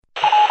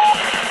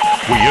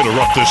We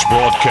interrupt this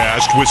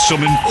broadcast with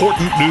some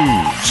important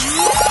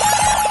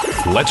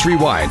news. Let's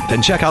rewind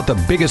and check out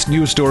the biggest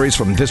news stories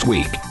from this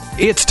week.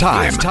 It's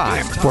time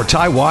for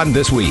Taiwan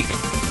This Week.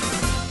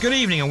 Good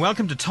evening and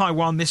welcome to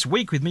Taiwan This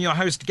Week with me, your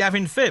host,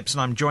 Gavin Phipps. And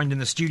I'm joined in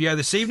the studio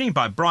this evening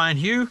by Brian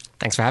Hugh.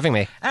 Thanks for having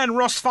me. And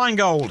Ross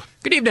Feingold.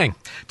 Good evening.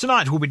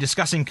 Tonight we'll be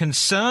discussing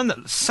concern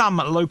that some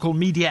local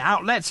media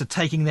outlets are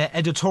taking their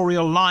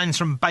editorial lines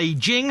from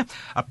Beijing,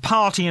 a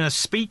party and a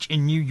speech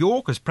in New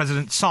York as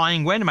President Tsai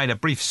Ing-wen made a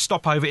brief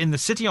stopover in the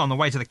city on the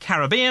way to the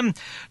Caribbean,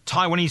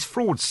 Taiwanese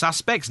fraud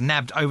suspects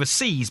nabbed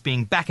overseas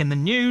being back in the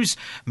news,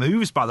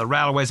 moves by the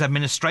Railways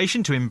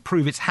Administration to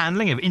improve its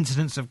handling of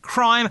incidents of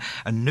crime,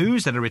 and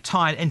news that a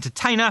retired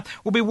entertainer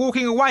will be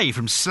walking away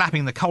from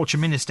slapping the culture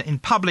minister in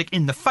public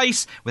in the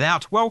face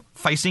without, well,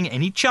 facing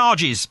any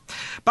charges.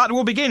 But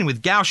we'll begin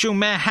with Kaohsiung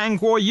Mayor Han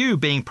Kuo-yu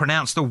being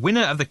pronounced the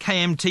winner of the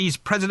KMT's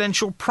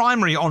presidential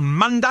primary on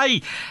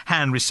Monday.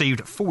 Han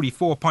received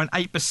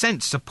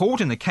 44.8%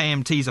 support in the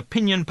KMT's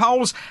opinion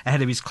polls,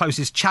 ahead of his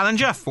closest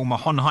challenger, former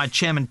Honhai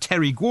chairman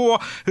Terry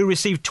Guo, who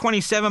received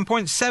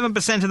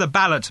 27.7% of the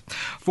ballot.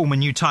 Former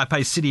New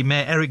Taipei City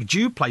Mayor Eric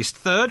Ju placed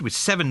third with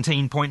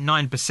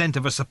 17.9%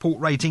 of a support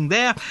rating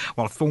there,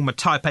 while former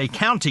Taipei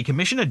County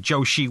Commissioner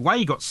Zhou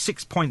Shiwei got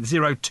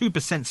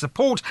 6.02%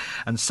 support,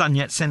 and Sun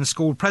Yat-sen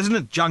School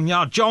President Zhang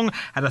Ya-zhong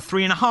had a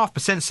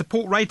 3.5%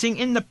 support rating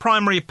in the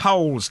primary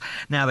polls.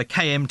 Now, the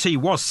KMT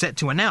was set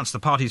to announce the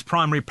party's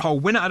primary poll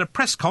winner at a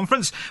press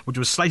conference, which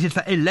was slated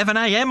for 11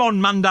 a.m. on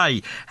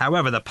Monday.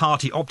 However, the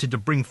party opted to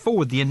bring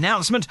forward the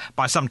announcement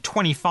by some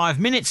 25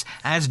 minutes,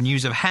 as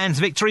news of Han's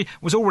victory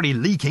was already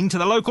leaking to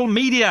the local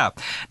media.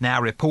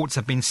 Now, reports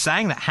have been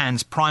saying that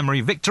Han's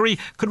primary victory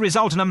could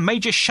result in a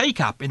major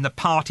shake-up in the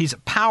party's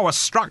power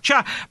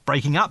structure,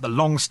 breaking up the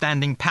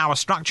long-standing power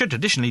structure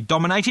traditionally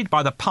dominated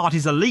by the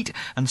party's elite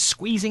and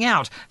squeezing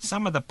out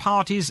some of the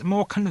party's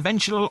more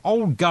conventional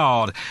old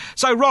guard.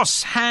 So,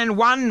 Ross, Han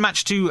won,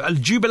 much to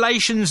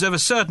jubilations of a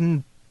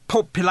certain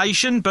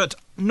population, but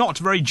not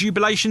very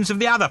jubilations of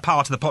the other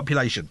part of the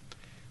population.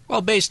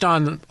 Well, based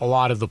on a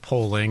lot of the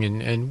polling,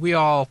 and we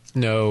all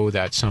know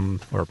that some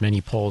or many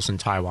polls in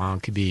Taiwan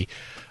could be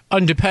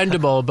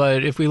undependable,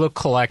 but if we look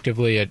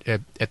collectively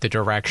at the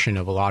direction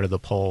of a lot of the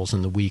polls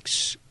in the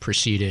weeks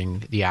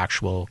preceding the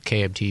actual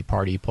KMT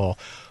party poll,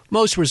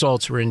 most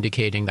results were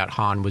indicating that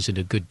Han was in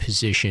a good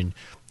position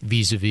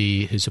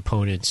vis-a-vis his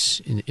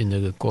opponents in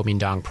the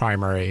Kuomintang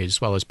primary,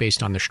 as well as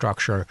based on the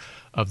structure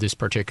of this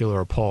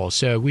particular poll.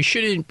 So we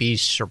shouldn't be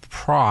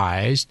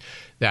surprised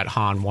that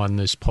Han won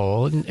this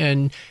poll.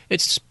 And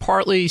it's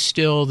partly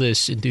still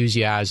this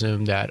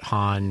enthusiasm that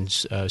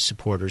Han's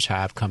supporters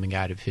have coming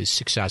out of his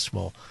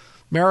successful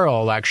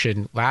mayoral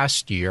election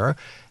last year.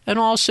 And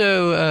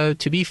also,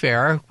 to be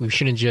fair, we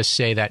shouldn't just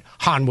say that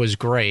Han was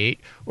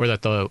great or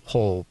that the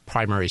whole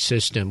primary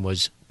system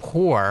was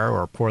poor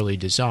or poorly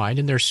designed.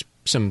 And there's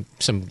some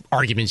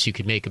arguments you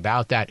could make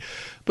about that.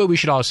 But we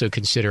should also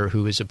consider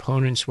who his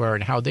opponents were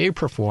and how they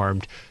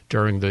performed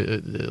during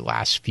the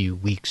last few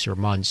weeks or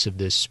months of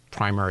this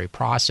primary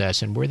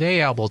process. And were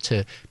they able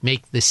to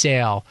make the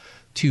sale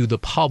to the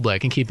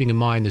public? And keeping in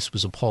mind this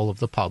was a poll of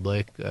the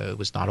public. It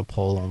was not a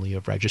poll only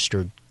of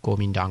registered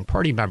Kuomintang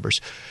party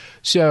members.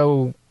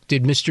 So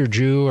did Mr.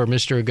 Zhu or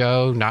Mr.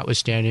 Go,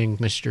 notwithstanding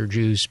Mr.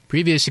 Zhu's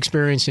previous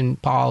experience in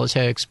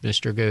politics,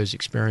 Mr. Go's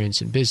experience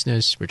in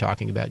business, we're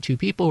talking about two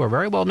people who are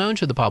very well known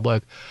to the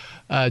public,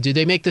 did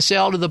they make the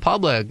sale to the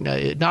public?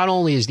 Not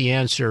only is the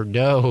answer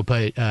no,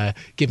 but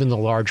given the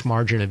large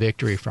margin of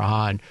victory for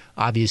Han,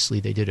 obviously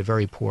they did a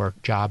very poor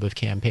job of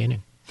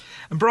campaigning.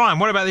 And Brian,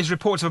 what about these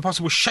reports of a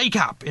possible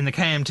shake-up in the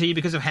KMT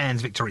because of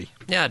Han's victory?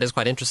 Yeah, it is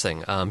quite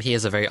interesting. He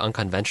is a very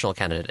unconventional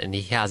candidate, and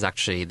he has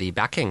actually the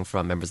backing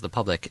from members of the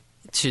public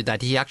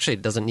that he actually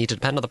doesn't need to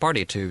depend on the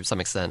party to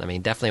some extent. I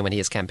mean, definitely when he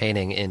is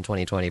campaigning in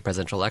 2020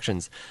 presidential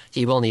elections,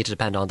 he will need to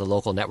depend on the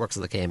local networks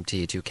of the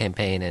KMT to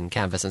campaign and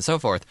canvass and so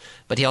forth.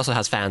 But he also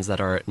has fans that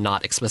are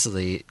not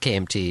explicitly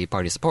KMT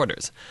party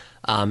supporters.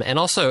 And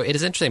also, it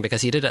is interesting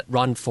because he did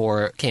run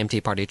for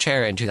KMT party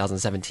chair in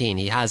 2017.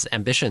 He has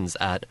ambitions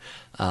at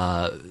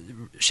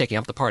shaking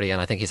up the party,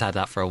 and I think he's had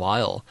that for a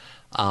while.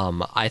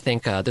 I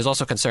think there's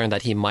also concern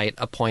that he might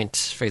appoint,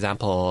 for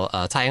example,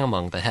 Tsai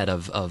Ing-wen, the head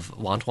of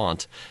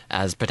Want,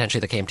 as potentially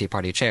the KMT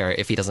party chair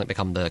if he doesn't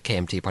become the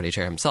KMT party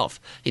chair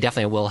himself. He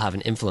definitely will have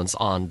an influence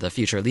on the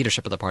future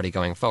leadership of the party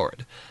going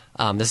forward.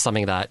 This is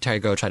something that Terry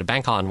Go tried to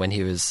bank on when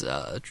he was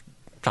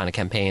trying to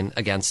campaign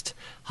against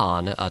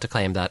Han, to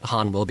claim that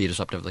Han will be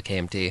disruptive of the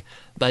KMT.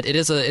 But it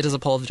is a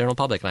poll of the general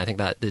public, and I think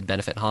that did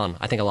benefit Han.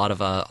 I think a lot of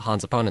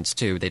Han's opponents,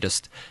 too, they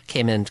just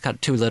came in kind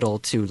of too little,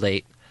 too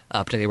late,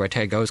 particularly where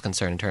Terry Go is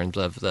concerned in terms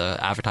of the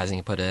advertising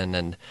he put in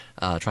and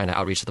trying to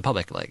outreach to the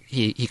public. Like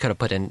he could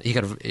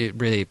have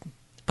really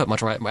put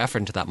much more effort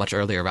into that much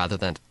earlier rather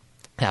than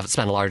have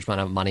spent a large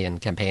amount of money in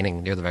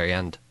campaigning near the very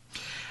end.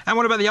 And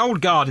what about the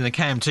old guard in the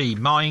KMT?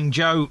 Ma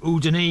Ying-jeou,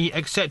 Udini,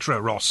 etc.,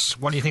 Ross?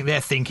 What do you think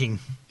they're thinking?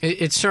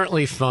 It's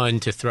certainly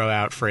fun to throw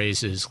out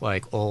phrases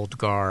like old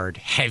guard,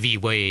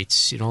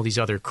 heavyweights, and all these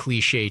other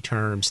cliche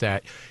terms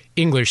that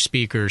English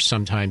speakers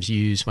sometimes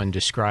use when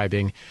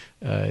describing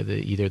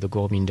either the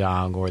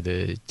Kuomintang or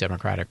the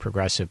Democratic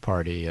Progressive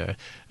Party.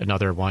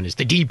 Another one is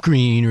the deep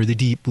green or the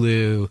deep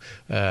blue.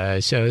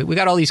 So we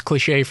got all these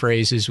cliche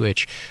phrases,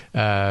 which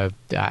I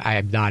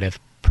am not a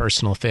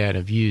personal fan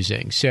of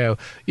using. So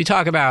you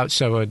talk about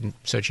someone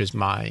such as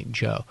my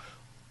Joe.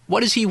 What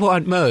does he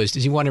want most?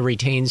 Does he want to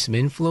retain some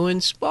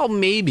influence? Well,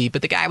 maybe,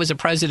 but the guy was a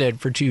president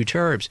for 2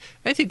 terms.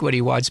 I think what he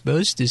wants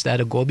most is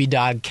that a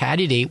Kuomintang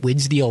candidate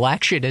wins the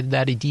election and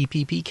that a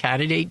DPP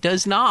candidate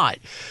does not.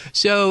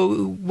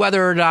 So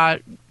whether or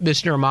not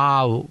Mr.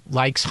 Ma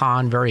likes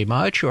Han very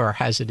much or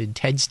has an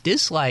intense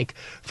dislike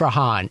for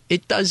Han,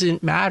 it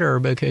doesn't matter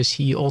because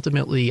he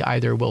ultimately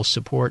either will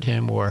support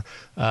him or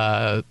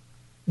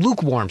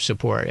lukewarm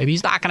support. I mean,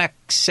 he's not going to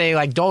say,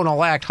 like, don't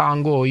elect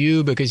Han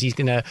Kuo-yu because he's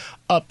going to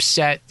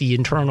upset the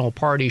internal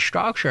party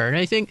structure. And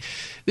I think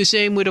the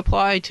same would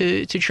apply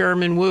to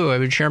Chairman Wu. I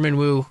mean, Chairman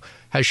Wu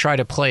has tried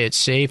to play it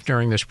safe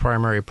during this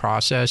primary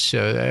process.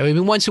 So, I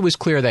mean, once it was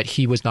clear that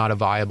he was not a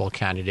viable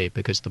candidate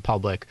because the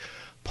public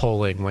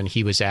polling when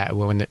he was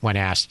when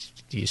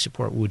asked, do you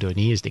support Wu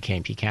Doni as the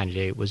KMT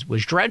candidate,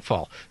 was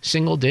dreadful,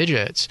 single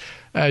digits.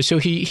 So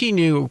he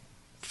knew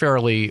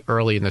fairly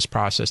early in this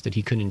process that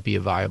he couldn't be a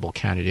viable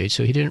candidate,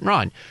 so he didn't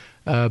run.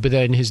 But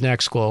then his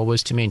next goal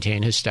was to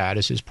maintain his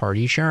status as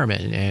party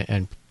chairman.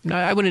 And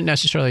I wouldn't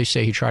necessarily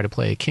say he tried to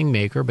play a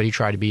kingmaker, but he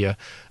tried to be a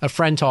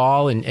friend to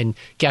all and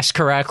guess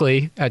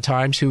correctly at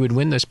times who would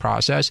win this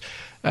process.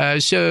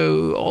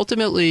 So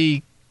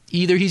ultimately,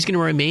 either he's going to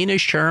remain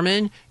as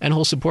chairman and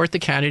he'll support the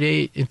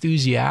candidate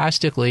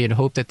enthusiastically and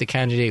hope that the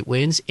candidate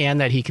wins and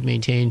that he can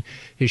maintain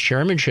his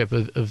chairmanship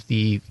of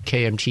the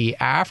KMT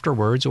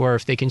afterwards, or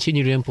if they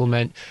continue to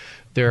implement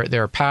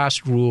their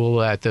past rule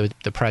that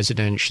the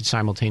president should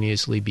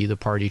simultaneously be the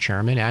party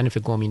chairman, and if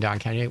a Kuomintang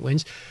candidate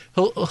wins,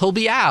 he'll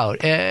be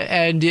out.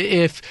 And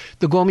if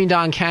the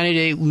Kuomintang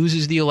candidate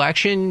loses the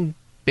election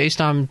based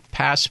on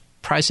past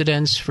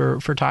precedents for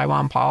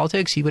Taiwan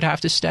politics, he would have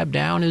to step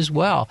down as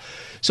well.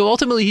 So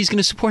ultimately, he's going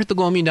to support the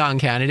Kuomintang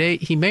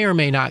candidate. He may or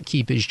may not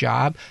keep his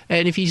job.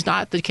 And if he's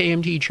not the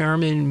KMT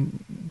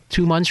chairman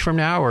 2 months from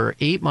now or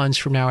 8 months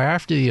from now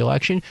after the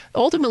election,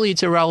 ultimately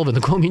it's irrelevant.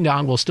 The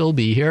Kuomintang will still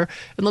be here, and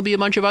there'll be a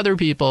bunch of other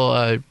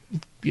people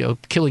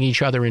killing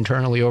each other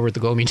internally over at the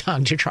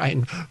Kuomintang to try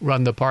and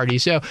run the party.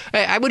 So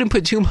I wouldn't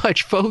put too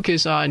much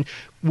focus on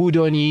Wu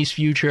Doni's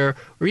future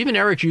or even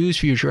Eric Zhu's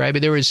future. I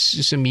mean, there was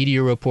some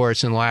media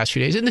reports in the last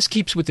few days, and this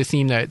keeps with the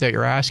theme that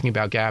you're asking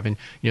about, Gavin,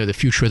 the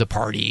future of the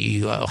party.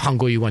 Han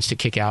Kuo-yu wants to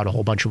kick out a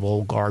whole bunch of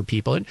old guard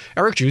people. And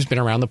Eric Zhu's been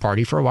around the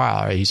party for a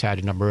while. Right? He's had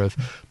a number of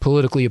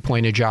politically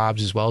appointed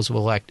jobs as well as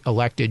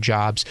elected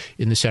jobs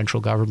in the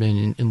central government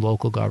and in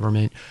local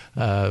government.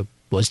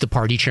 Was the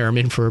party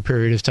chairman for a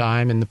period of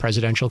time and the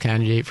presidential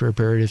candidate for a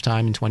period of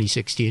time in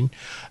 2016.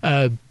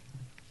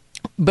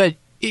 But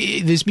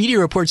this media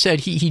report said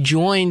he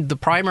joined the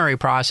primary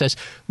process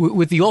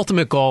with the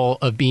ultimate goal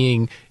of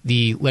being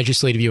the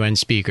legislative UN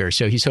speaker.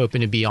 So he's hoping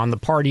to be on the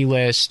party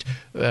list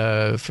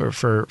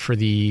for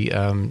the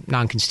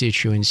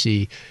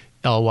non-constituency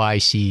LY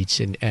seats,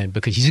 and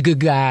because he's a good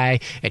guy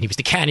and he was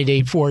the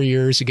candidate 4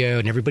 years ago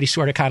and everybody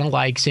sort of kind of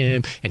likes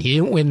him and he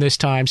didn't win this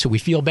time, so we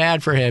feel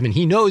bad for him and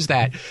he knows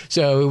that.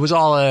 So it was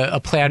all a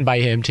plan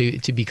by him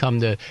to become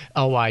the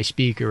LY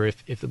speaker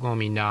if the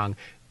Kuomintang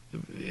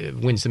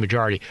wins the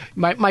majority.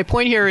 My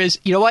point here is,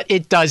 you know what?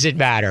 It doesn't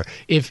matter.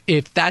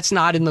 If that's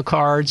not in the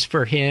cards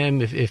for him,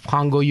 if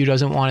Han Kuo-yu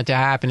doesn't want it to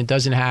happen, it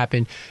doesn't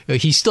happen.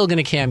 He's still going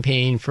to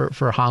campaign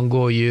for Han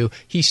Kuo-yu.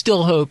 He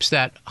still hopes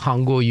that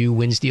Han Kuo-yu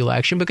wins the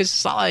election because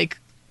it's not like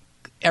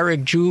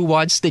Eric Zhu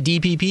wants the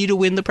DPP to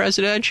win the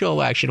presidential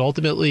election.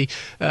 Ultimately,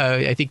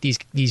 I think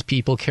these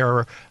people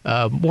care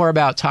more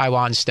about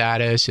Taiwan's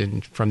status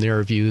and, from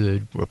their view,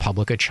 the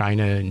Republic of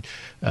China and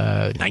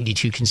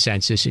 92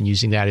 consensus, and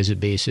using that as a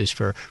basis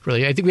for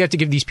really. I think we have to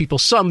give these people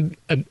some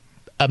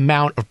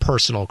amount of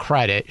personal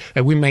credit,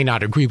 and we may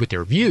not agree with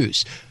their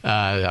views.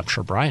 I'm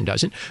sure Brian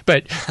doesn't,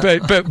 but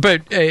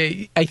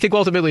I think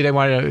ultimately they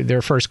want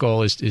their first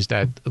goal is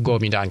that a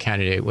Kuomintang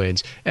candidate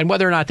wins, and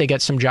whether or not they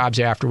get some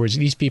jobs afterwards,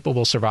 these people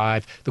will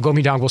survive. The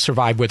Kuomintang will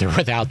survive with or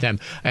without them,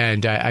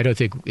 and I don't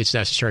think it's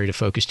necessary to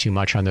focus too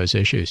much on those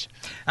issues.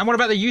 And what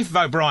about the youth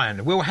vote,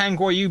 Brian? Will Han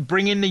Kuo-yu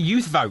bring in the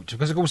youth vote?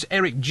 Because of course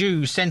Eric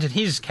Zhu centered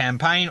his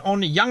campaign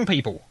on young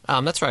people.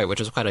 That's right,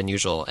 which is quite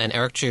unusual. And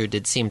Eric Zhu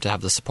did seem to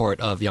have the support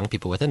of young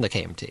people within the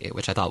KMT,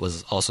 which I thought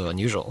was also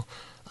unusual.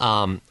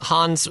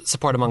 Han's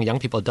support among young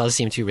people does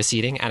seem to be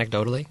receding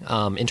anecdotally.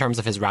 In terms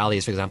of his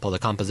rallies, for example, the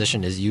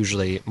composition is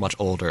usually much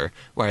older,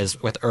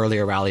 whereas with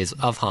earlier rallies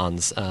of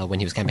Han's, when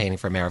he was campaigning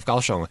for mayor of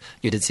Kaohsiung,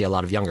 you did see a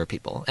lot of younger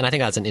people. And I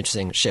think that's an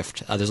interesting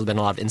shift. There's been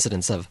a lot of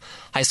incidents of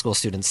high school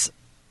students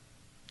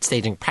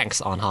staging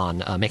pranks on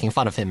Han, making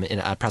fun of him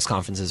at press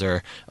conferences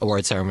or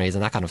award ceremonies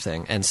and that kind of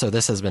thing. And so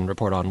this has been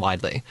reported on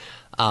widely.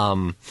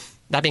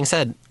 That being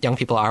said, young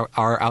people are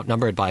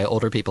outnumbered by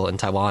older people in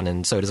Taiwan,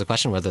 and so it is a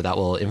question whether that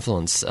will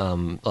influence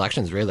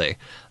elections, really.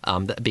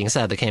 That being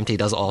said, the KMT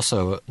does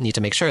also need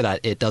to make sure that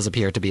it does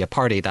appear to be a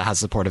party that has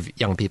support of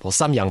young people,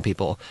 some young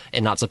people,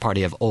 and not a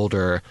party of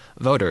older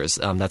voters.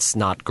 That's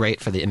not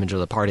great for the image of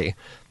the party.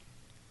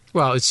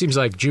 Well, it seems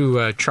like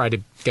Zhu tried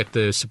to get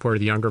the support of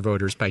the younger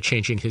voters by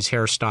changing his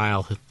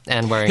hairstyle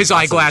and wearing his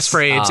eyeglass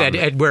frames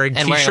and wearing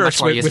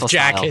T-shirts with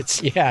jackets.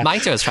 Style. Yeah,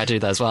 Mike has tried to do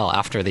that as well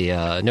after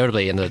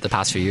notably in the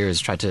past few years,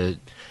 tried to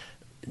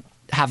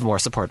have more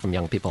support from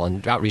young people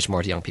and outreach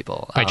more to young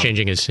people. By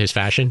changing his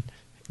fashion?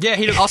 Yeah,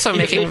 he also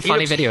making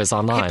funny videos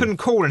online. Hip and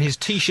cool in his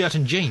T-shirt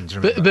and jeans.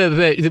 But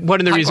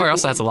one of the reasons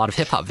also has a lot of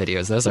hip hop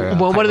videos. Those are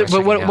one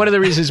of the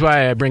reasons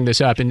why I bring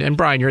this up, and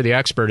Brian, you're the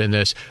expert in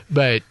this.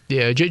 But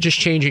just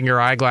changing your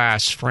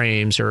eyeglass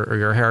frames or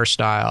your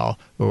hairstyle,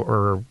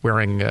 or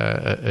wearing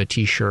a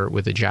T-shirt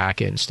with a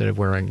jacket instead of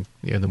wearing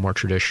the more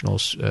traditional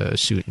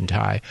suit and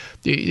tie,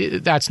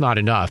 that's not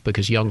enough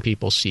because young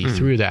people see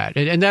through that.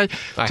 And that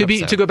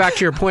to go back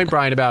to your point,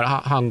 Brian, about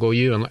Han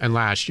Kuo-yu and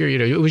last year,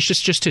 it was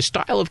just his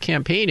style of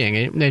campaigning.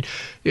 And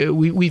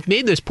we've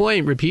made this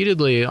point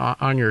repeatedly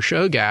on your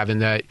show, Gavin,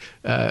 that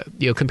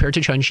compared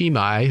to Chen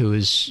Chi-mai, who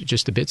is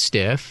just a bit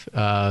stiff,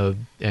 and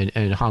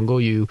Han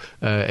Kuo-yu,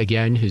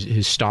 again,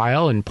 his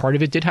style, and part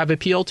of it did have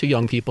appeal to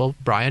young people,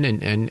 Brian,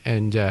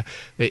 and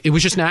it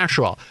was just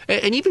natural.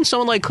 And even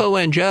someone like Ko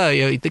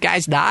Wen-je, the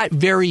guy's not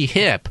very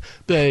hip,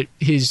 but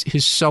his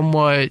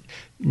somewhat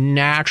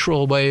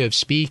natural way of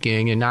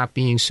speaking and not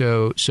being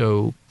so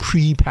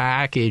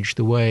prepackaged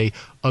the way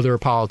other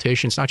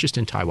politicians, not just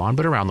in Taiwan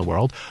but around the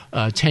world,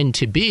 tend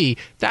to be,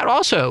 that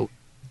also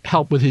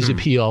help with his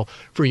appeal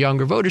for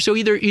younger voters. So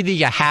either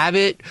you have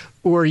it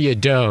or you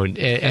don't.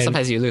 And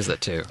sometimes you lose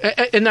it too.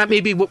 And that may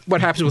be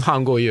what happens with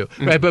Han Kuo-yu,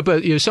 right?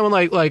 But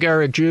someone like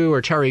Eric Zhu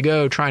or Terry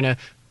Go trying to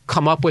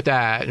come up with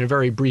that in a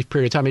very brief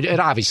period of time, it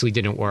obviously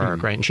didn't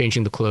work, right? And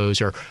changing the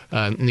clothes, or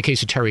in the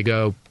case of Terry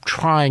Go,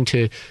 trying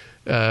to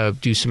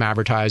do some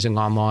advertising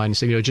online.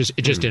 So it just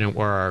didn't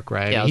work,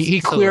 right? Yeah,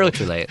 he clearly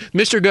too late.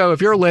 Mr. Go,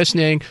 if you're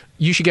listening,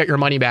 you should get your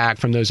money back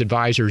from those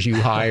advisors you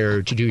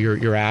hired to do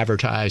your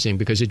advertising,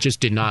 because it just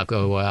did not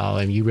go well,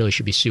 and you really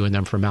should be suing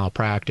them for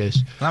malpractice.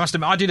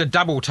 I did a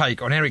double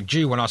take on Eric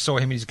Zhu when I saw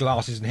him in his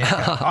glasses and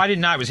haircut. I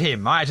didn't know it was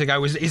him. I had to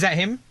go, is that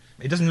him?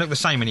 It doesn't look the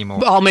same anymore.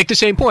 Well, I'll make the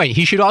same point.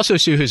 He should also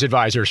sue his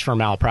advisors for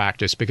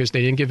malpractice because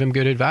they didn't give him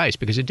good advice,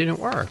 because it didn't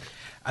work.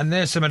 And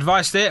there's some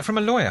advice there from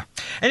a lawyer.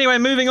 Anyway,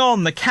 moving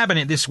on. The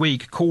Cabinet this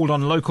week called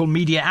on local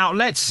media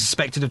outlets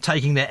suspected of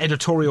taking their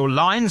editorial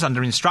lines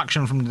under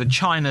instruction from the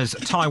China's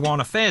Taiwan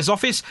Affairs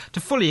Office to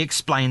fully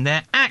explain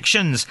their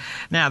actions.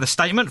 Now, the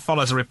statement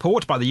follows a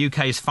report by the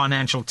UK's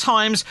Financial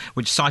Times,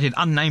 which cited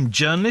unnamed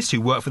journalists who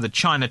work for the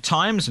China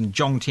Times and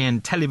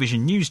Zhongtian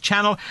television news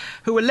channel,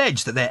 who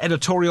alleged that their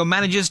editorial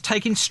managers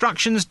take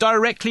instructions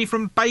directly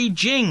from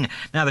Beijing.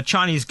 Now, the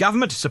Chinese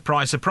government,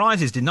 surprise,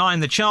 surprise, is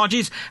denying the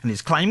charges and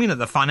is claiming that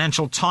the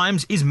Financial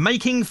Times is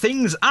making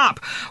things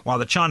up, while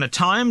the China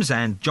Times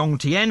and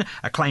Zhongtian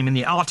are claiming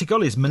the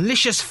article is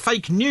malicious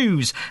fake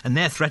news, and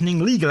they're threatening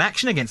legal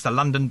action against the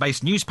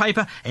London-based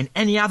newspaper and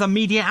any other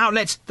media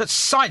outlets that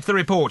cite the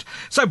report.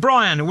 So,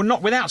 Brian, we're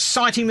not without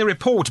citing the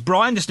report,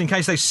 Brian, just in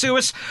case they sue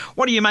us.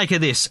 What do you make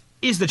of this?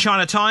 Is the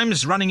China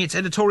Times running its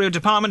editorial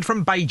department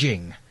from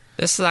Beijing?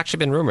 This has actually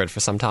been rumored for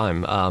some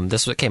time.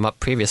 This came up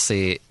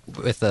previously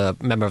with a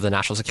member of the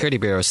National Security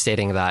Bureau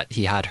stating that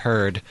he had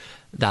heard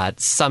that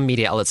some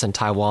media outlets in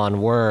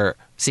Taiwan were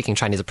seeking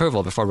Chinese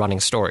approval before running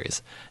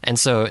stories. And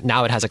so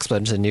now it has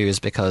exploded into the news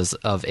because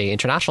of an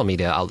international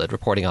media outlet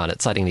reporting on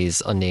it, citing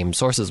these unnamed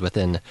sources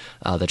within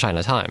the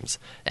China Times.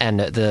 And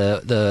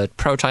the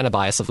pro-China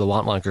bias of the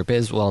Wanwan Group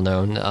is well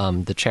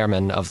known. The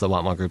chairman of the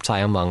Wanwan Group,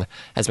 Tsai Ing-meng,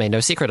 has made no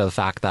secret of the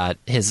fact that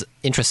his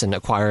interest in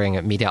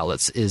acquiring media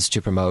outlets is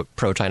to promote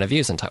pro-China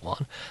views in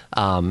Taiwan.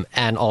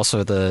 And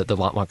also the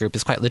Wanwan Group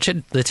is quite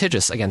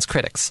litigious against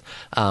critics.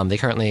 They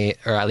currently,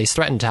 or at least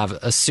threatened to have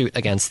a suit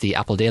against the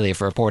Apple Daily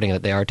for reporting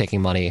that they are taking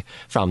money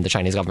from the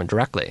Chinese government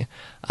directly.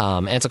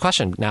 And it's a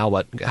question now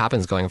what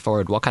happens going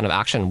forward. What kind of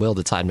action will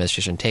the Tsai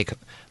administration take?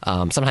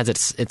 Sometimes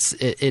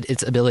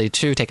its ability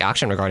to take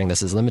action regarding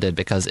this is limited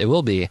because it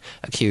will be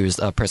accused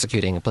of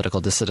persecuting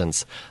political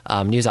dissidents.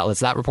 News outlets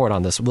that report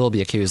on this will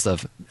be accused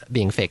of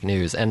being fake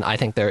news. And I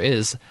think there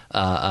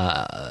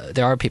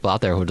are people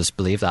out there who just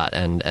believe that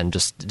and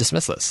just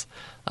dismiss this.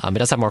 It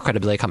does have more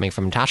credibility coming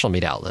from a national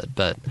media outlet,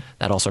 but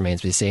that also remains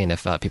to be seen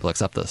if people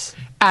accept this.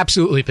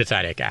 Absolutely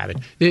pathetic,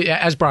 Gavin.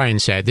 As Brian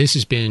said, this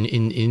has been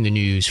in the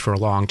news for a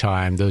long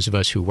time. Those of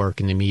us who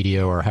work in the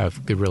media or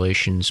have good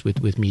relations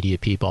with media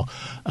people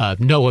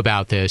know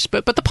about this,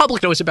 but the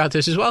public knows about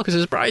this as well because,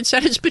 as Brian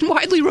said, it's been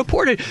widely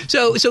reported.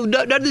 So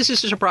none of this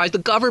is a surprise. The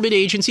government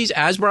agencies,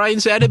 as Brian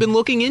said, have been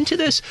looking into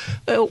this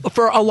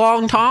for a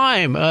long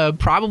time,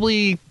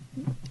 probably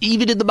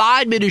even in the Ma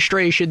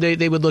administration,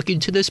 they would look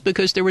into this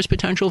because there was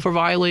potential for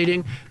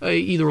violating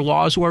either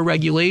laws or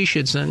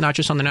regulations, not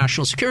just on the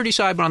national security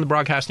side, but on the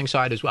broadcasting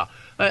side as well.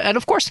 And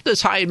of course, this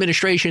Tsai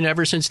administration,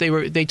 ever since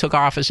they took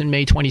office in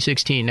May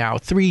 2016, now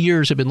 3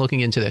 years have been looking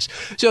into this.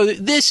 So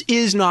this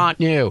is not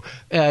new.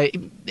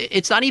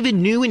 It's not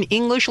even new in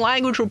English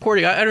language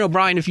reporting. I don't know,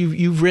 Brian, if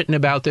you've written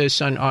about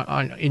this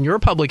in your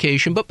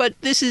publication, but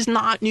this is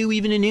not new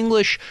even in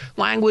English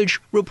language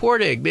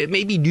reporting. It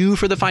may be new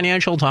for the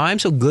Financial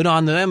Times, so good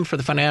on them for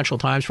the Financial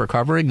Times for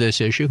covering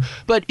this issue,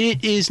 but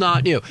it is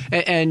not new.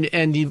 And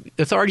the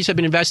authorities have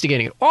been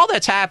investigating it. All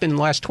that's happened in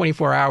the last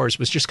 24 hours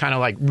was just kind of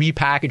like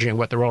repackaging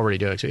what they're already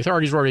doing. So the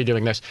authorities are already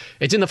doing this.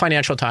 It's in the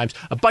Financial Times.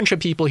 A bunch of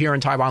people here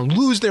in Taiwan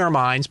lose their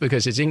minds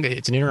because it's an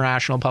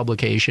international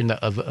publication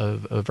of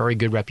a very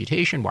good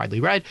reputation, widely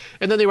read.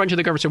 And then they went to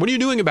the government and said, what are you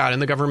doing about it?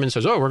 And the government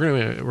says, we're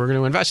going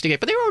to investigate.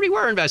 But they already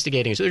were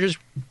investigating. So they're just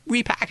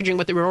repackaging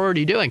what they were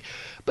already doing.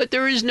 But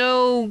there is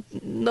no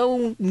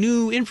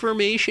new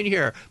information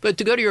here. But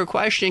to go to your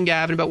question,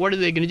 Gavin, about what are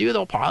they going to do,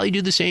 they'll probably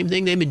do the same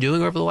thing they've been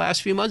doing over the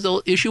last few months.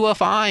 They'll issue a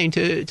fine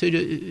to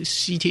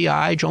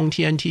CTI,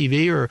 Zhongtian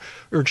TV,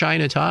 or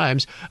China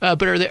Times.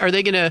 But are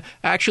they going to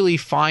actually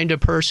find a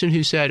person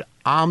who said,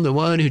 I'm the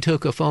one who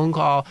took a phone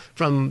call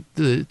from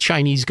the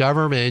Chinese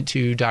government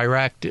to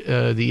direct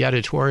the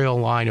editorial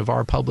line of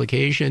our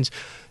publications?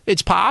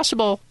 It's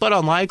possible, but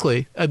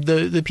unlikely.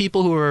 The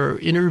people who are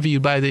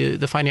interviewed by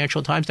the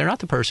Financial Times, they're not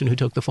the person who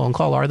took the phone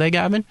call, are they,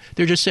 Gavin?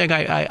 They're just saying,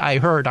 I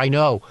heard, I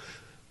know.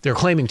 They're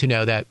claiming to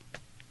know that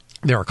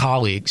their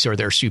colleagues or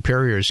their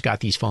superiors got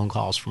these phone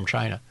calls from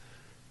China.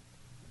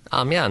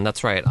 Yeah, and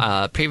that's right.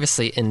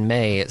 Previously in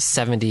May,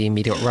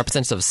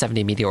 representatives of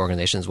 70 media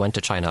organizations went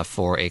to China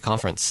for a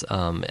conference,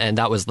 and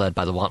that was led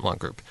by the Want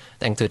Group.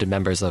 That included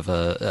members of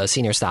a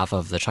senior staff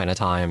of the China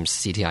Times,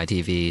 CTI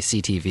TV,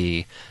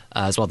 CTV,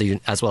 as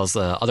well as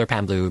other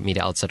pan-blue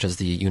media outlets such as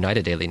the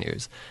United Daily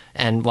News.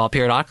 And while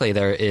periodically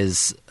there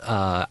is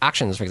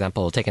actions, for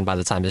example, taken by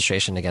the Tsai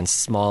administration against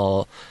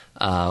small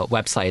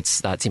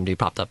websites that seem to be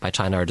propped up by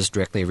China or just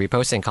directly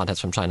reposting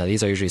contents from China,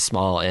 these are usually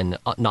small and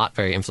not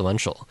very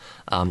influential.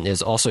 It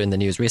was also in the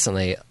news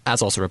recently,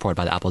 as also reported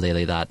by the Apple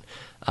Daily, that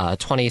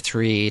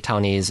 23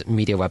 Taiwanese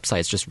media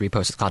websites just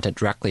reposted content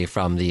directly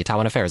from the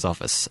Taiwan Affairs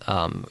Office,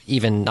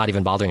 not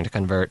even bothering to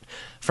convert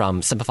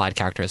from simplified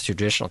characters to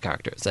traditional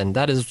characters. And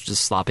that is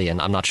just sloppy, and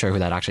I'm not sure who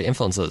that actually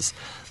influences.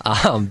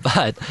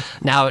 But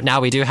now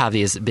we do have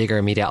these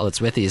bigger media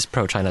outlets with these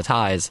pro-China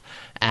ties,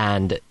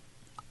 and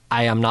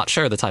I am not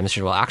sure the Tsai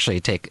administration will actually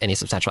take any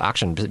substantial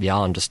action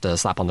beyond just a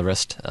slap on the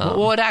wrist.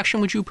 What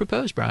action would you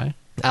propose, Brian?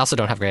 I also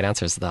don't have great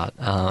answers to that.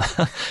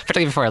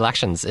 Particularly before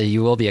elections,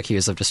 you will be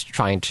accused of just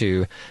trying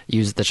to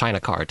use the China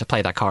card, to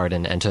play that card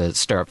and to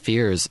stir up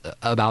fears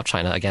about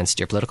China against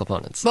your political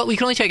opponents. But we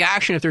can only take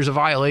action if there's a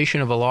violation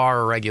of a law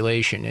or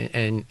regulation.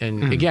 And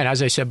again,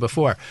 as I said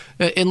before,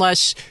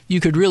 unless you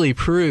could really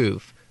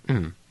prove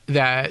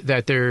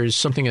that there's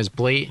something as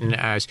blatant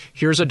as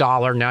here's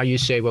 $1, now you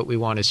say what we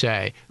want to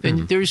say,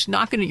 then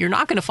you're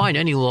not going to find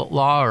any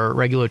law or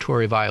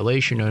regulatory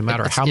violation, no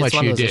matter how much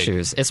you did.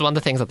 It's one of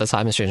the things that the Tsai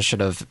administration should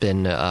have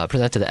been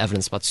presented the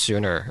evidence much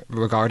sooner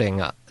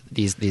regarding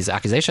these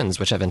accusations,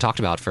 which have been talked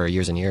about for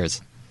years and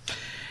years.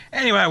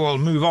 Anyway, we'll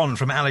move on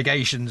from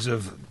allegations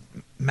of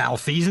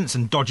malfeasance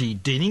and dodgy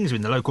dealings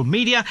in the local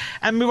media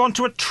and move on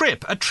to a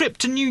trip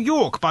to New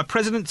York by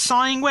President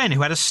Tsai Ing-wen,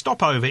 who had a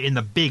stopover in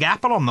the Big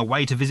Apple on the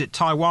way to visit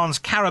Taiwan's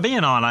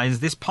Caribbean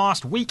islands this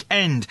past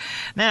weekend.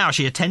 Now,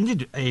 she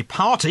attended a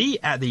party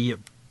at the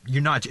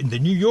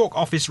New York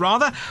office,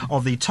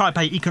 of the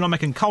Taipei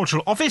Economic and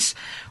Cultural Office,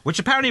 which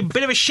apparently a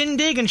bit of a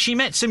shindig, and she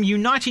met some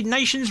United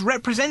Nations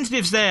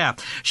representatives there.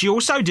 She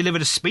also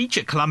delivered a speech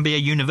at Columbia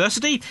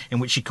University in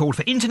which she called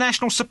for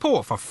international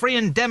support for free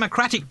and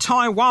democratic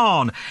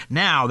Taiwan.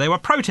 Now, there were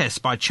protests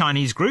by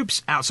Chinese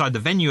groups outside the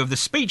venue of the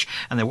speech,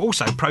 and there were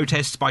also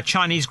protests by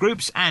Chinese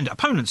groups and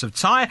opponents of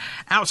Tsai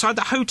outside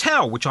the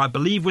hotel, which I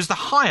believe was the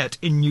Hyatt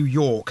in New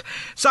York.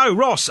 So,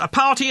 Ross, a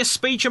party, a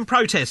speech and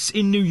protests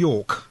in New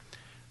York.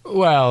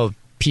 Well,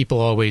 people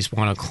always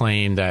want to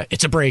claim that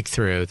it's a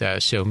breakthrough.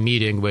 So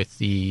meeting with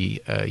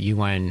the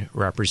UN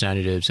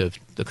representatives of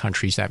the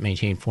countries that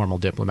maintain formal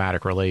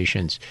diplomatic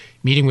relations,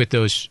 meeting with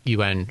those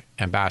UN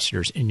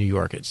ambassadors in New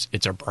York,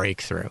 it's a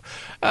breakthrough.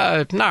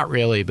 Not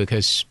really,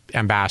 because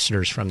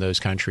ambassadors from those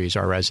countries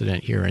are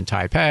resident here in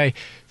Taipei.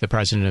 The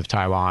president of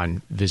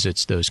Taiwan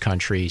visits those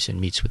countries and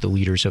meets with the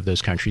leaders of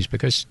those countries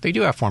because they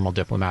do have formal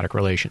diplomatic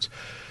relations.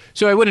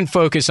 So I wouldn't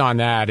focus on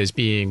that as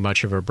being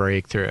much of a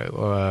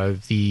breakthrough.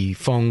 The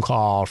phone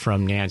call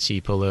from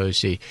Nancy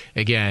Pelosi,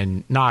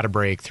 again, not a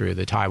breakthrough.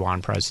 The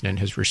Taiwan president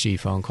has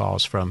received phone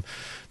calls from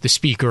the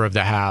Speaker of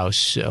the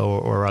House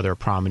or other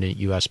prominent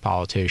U.S.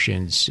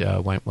 politicians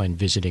when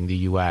visiting the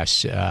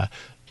U.S.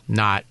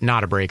 Not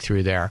a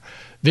breakthrough there.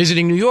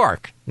 Visiting New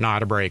York,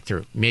 not a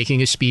breakthrough.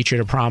 Making a speech at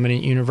a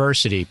prominent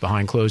university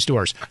behind closed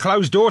doors. A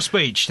closed-door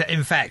speech,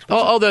 in fact.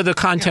 Although the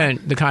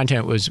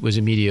content was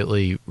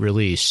immediately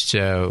released,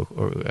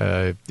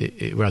 so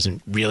it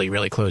wasn't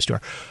really closed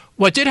door.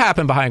 What did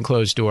happen behind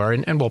closed door,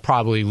 and will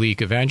probably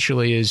leak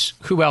eventually, is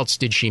who else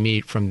did she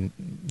meet from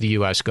the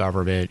U.S.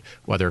 government,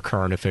 whether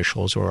current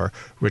officials or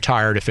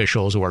retired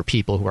officials or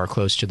people who are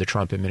close to the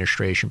Trump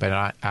administration, but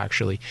not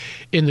actually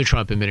in the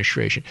Trump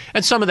administration.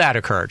 And some of that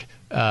occurred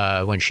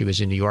when she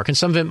was in New York, and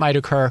some of it might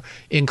occur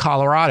in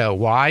Colorado.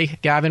 Why,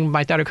 Gavin,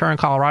 might that occur in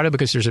Colorado?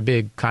 Because there's a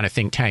big kind of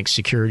think tank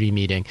security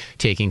meeting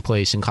taking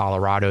place in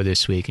Colorado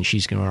this week, and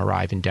she's going to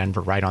arrive in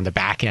Denver right on the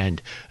back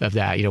end of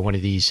that. One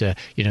of these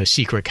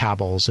secret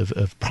cabals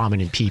of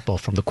prominent people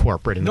from the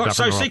corporate and the government.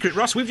 Not so secret,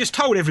 Ross. We've just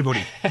told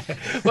everybody.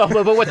 Well,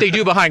 but what they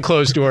do behind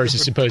closed doors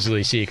is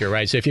supposedly secret,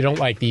 right? So if you don't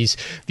like these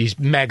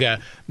mega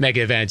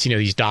events,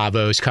 these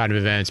Davos kind of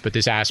events, but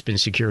this Aspen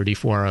Security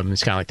Forum,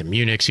 it's kind of like the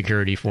Munich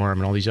Security Forum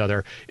and all these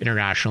other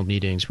international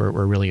meetings were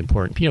really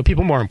important.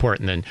 People more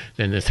important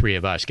than the three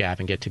of us,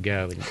 Gavin, get to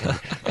go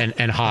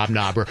and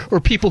hobnob, or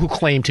people who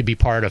claim to be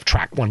part of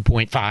track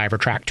 1.5 or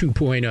track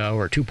 2.0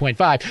 or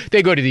 2.5.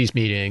 They go to these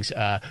meetings.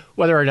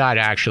 Whether or not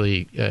it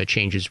actually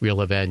changes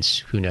real events,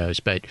 who knows?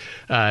 But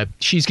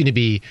she's going to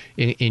be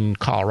in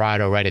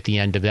Colorado right at the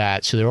end of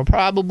that. So there will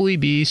probably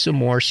be some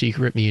more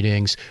secret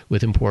meetings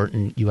with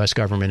important U.S.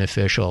 government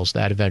officials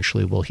that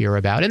eventually we'll hear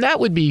about. And that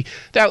would be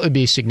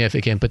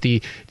significant. But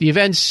the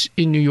events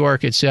in New York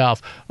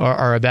itself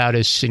are about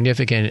as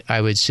significant,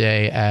 I would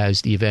say,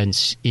 as the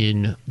events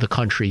in the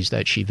countries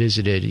that she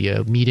visited.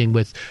 Meeting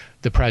with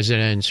the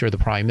presidents or the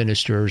prime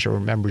ministers or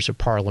members of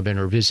parliament,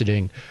 or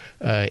visiting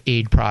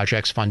aid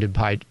projects funded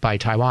by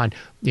Taiwan.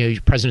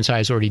 President Tsai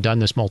has already done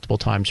this multiple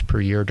times per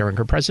year during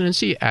her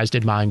presidency, as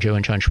did Ma Ying-jeou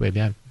and Chen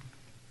Shui-bian.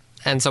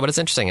 And so what is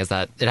interesting is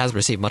that it has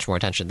received much more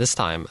attention this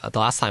time. The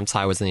last time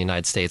Tsai was in the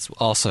United States,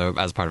 also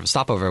as part of a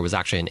stopover, was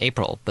actually in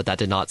April, but that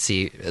did not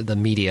see the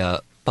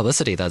media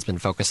publicity that has been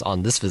focused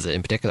on this visit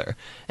in particular.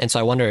 And so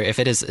I wonder if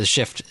it is a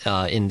shift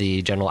in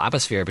the general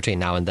atmosphere between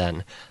now and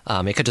then.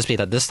 It could just be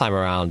that this time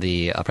around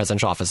the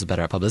presidential office is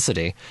better at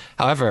publicity.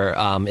 However,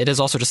 it is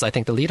also just, I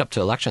think, the lead up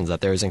to elections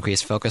that there is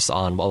increased focus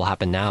on what will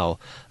happen now,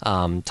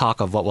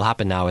 talk of what will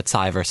happen now with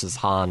Tsai versus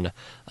Han.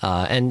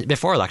 And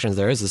before elections,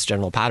 there is this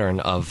general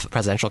pattern of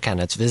presidential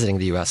candidates visiting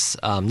the U.S.,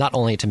 not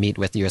only to meet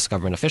with U.S.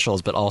 government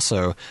officials, but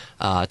also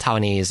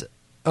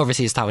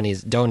overseas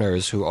Taiwanese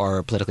donors who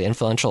are politically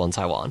influential in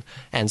Taiwan.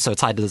 And so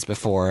Tsai did this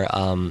before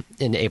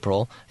in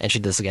April, and she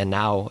did this again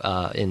now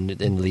in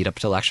the lead up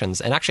to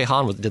elections. And actually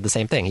Han did the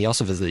same thing. He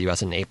also visited the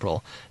U.S. in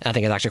April. And I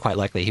think it's actually quite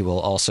likely he will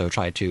also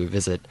try to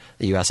visit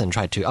the U.S. and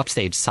try to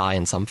upstage Tsai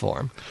in some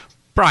form.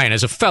 Brian,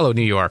 as a fellow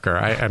New Yorker,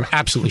 I'm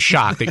absolutely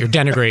shocked that you're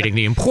denigrating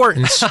the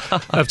importance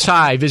of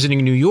Tsai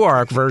visiting New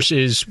York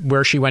versus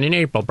where she went in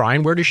April.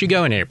 Brian, where did she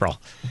go in April?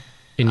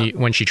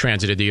 When she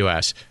transited the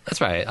U.S. That's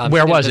right.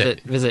 Where was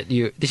it?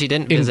 She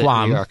didn't in visit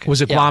Guam. New York.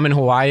 Was it Guam in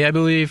Hawaii, I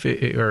believe?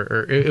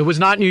 Or it was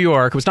not New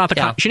York. It was not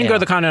she didn't go to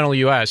the continental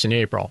U.S. in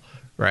April,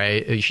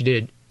 right? She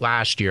did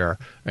last year.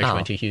 Right? She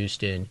went to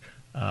Houston.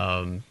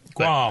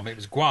 Guam. It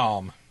was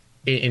Guam.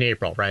 In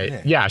April,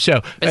 right? Yeah.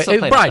 So,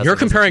 Brian, you're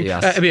comparing.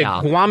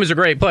 Guam is a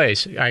great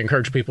place. I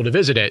encourage people to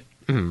visit it.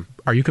 Mm-hmm.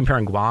 Are you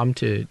comparing Guam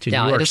to New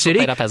York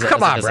City?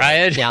 Come on,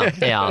 Brian.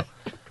 Yeah.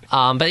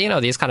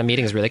 But, these kind of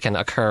meetings really can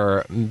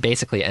occur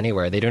basically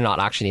anywhere. They do not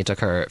actually need to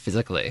occur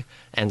physically.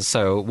 And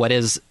so what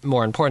is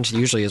more important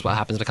usually is what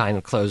happens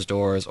behind closed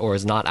doors or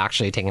is not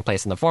actually taking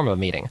place in the form of a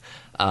meeting.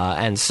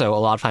 And so a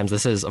lot of times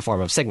this is a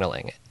form of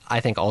signaling. I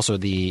think also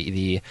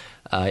the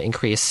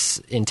increase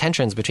in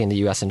tensions between the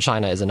U.S. and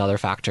China is another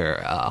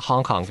factor.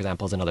 Hong Kong, for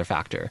example, is another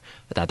factor,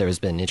 that there has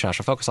been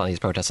international focus on these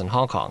protests in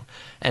Hong Kong.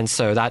 And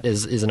so that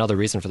is another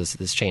reason for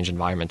this changed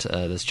environment,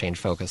 this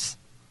changed focus.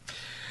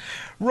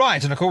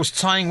 Right, and of course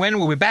Tsai Ing-wen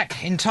will be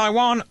back in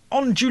Taiwan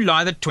on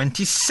July the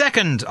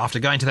 22nd after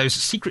going to those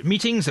secret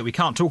meetings that we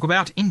can't talk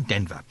about in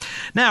Denver.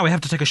 Now we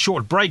have to take a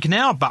short break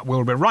now, but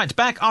we'll be right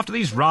back after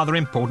these rather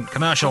important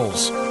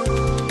commercials.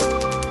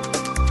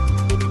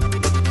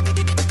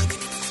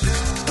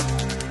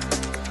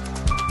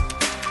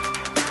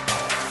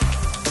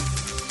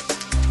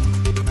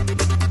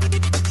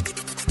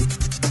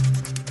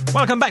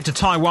 Welcome back to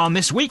Taiwan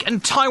this week,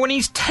 and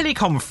Taiwanese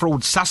telecom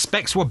fraud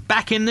suspects were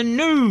back in the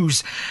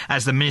news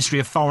as the Ministry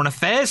of Foreign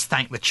Affairs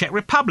thanked the Czech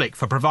Republic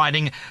for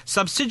providing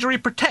subsidiary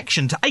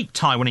protection to 8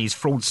 Taiwanese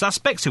fraud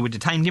suspects who were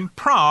detained in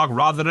Prague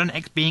rather than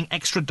being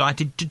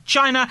extradited to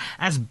China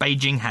as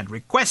Beijing had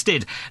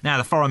requested. Now,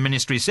 the Foreign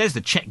Ministry says the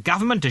Czech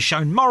government has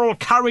shown moral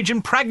courage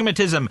and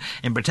pragmatism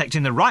in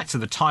protecting the rights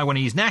of the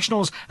Taiwanese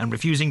nationals and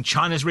refusing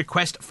China's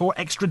request for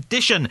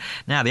extradition.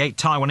 Now, the 8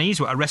 Taiwanese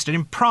were arrested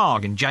in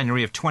Prague in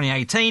January of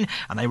 2018,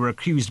 and they were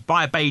accused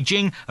by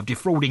Beijing of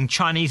defrauding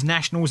Chinese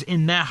nationals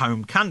in their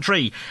home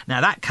country.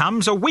 Now, that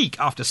comes a week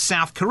after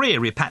South Korea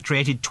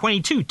repatriated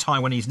 22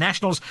 Taiwanese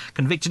nationals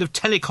convicted of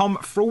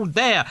telecom fraud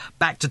there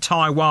back to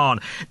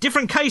Taiwan.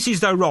 Different cases,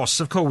 though, Ross,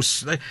 of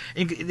course.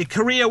 The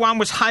Korea one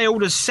was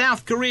hailed as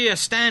South Korea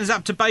stands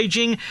up to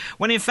Beijing,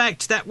 when in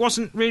fact that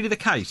wasn't really the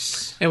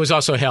case. It was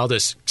also hailed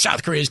as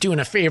South Korea is doing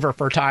a favor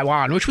for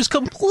Taiwan, which was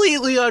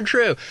completely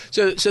untrue.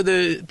 So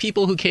the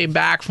people who came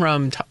back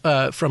from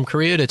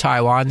Korea to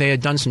Taiwan Taiwan. They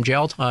had done some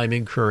jail time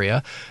in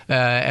Korea,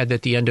 and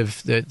at the end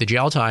of the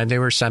jail time, they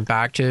were sent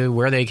back to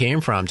where they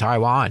came from,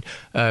 Taiwan.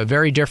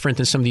 Very different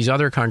than some of these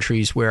other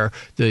countries where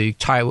the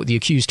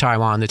accused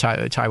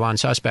Taiwan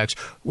suspects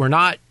were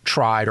not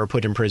tried or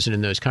put in prison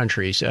in those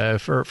countries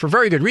for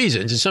very good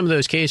reasons. In some of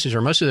those cases,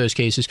 or most of those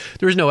cases,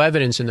 there was no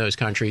evidence in those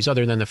countries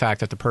other than the fact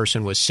that the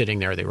person was sitting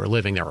there, they were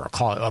living there, or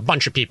a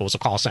bunch of people, was a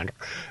call center.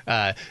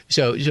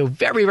 So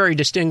very, very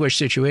distinguished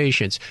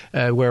situations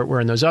where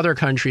in those other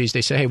countries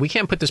they say, hey, we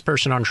can't put this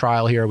person on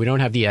trial here. We don't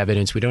have the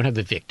evidence. We don't have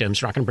the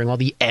victims. We're not going to bring all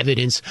the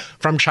evidence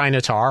from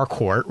China to our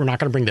court. We're not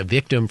going to bring the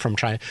victim from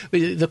China.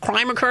 The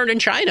crime occurred in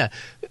China,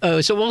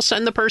 so we'll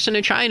send the person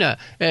to China.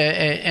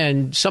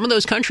 And some of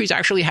those countries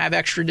actually have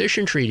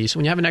extradition treaties. So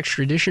when you have an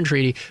extradition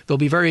treaty, there'll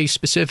be very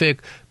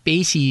specific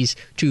bases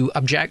to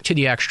object to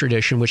the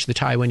extradition, which the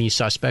Taiwanese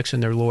suspects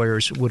and their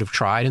lawyers would have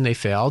tried, and they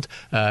failed.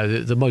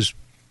 The most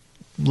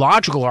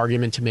logical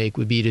argument to make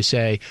would be to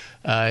say,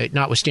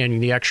 notwithstanding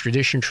the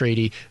extradition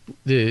treaty,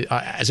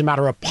 as a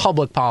matter of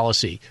public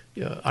policy,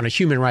 on a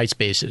human rights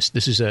basis,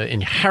 this is an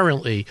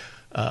inherently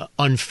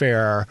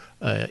unfair,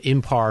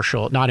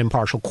 not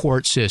impartial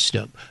court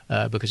system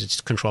because it's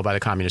controlled by the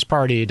Communist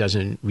Party. It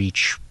doesn't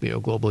reach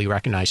globally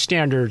recognized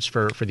standards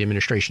for the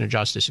administration of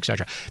justice,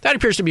 etc. That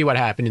appears to be what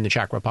happened in the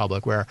Czech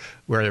Republic, where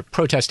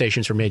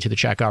protestations were made to the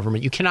Czech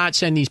government. You cannot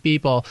send these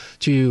people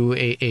to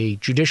a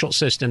judicial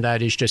system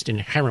that is just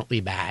inherently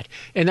bad,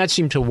 and that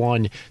seemed to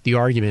win the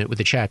argument with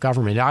the Czech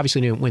government. It obviously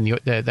didn't win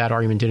that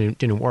argument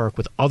didn't work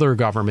with other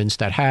governments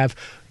that have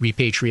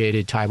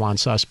repatriated Taiwan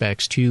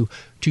suspects to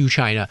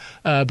China.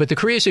 But the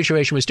Korea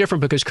situation was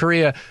different because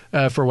Korea,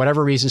 for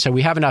whatever reason, said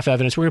we have enough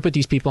evidence. We're going to put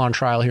these people on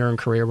trial here in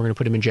Korea. We're going to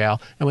put them in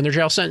jail. And when their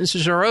jail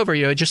sentences are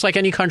over, just like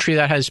any country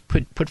that has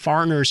put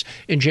foreigners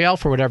in jail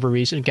for whatever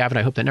reason, Gavin,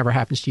 I hope that never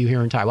happens to you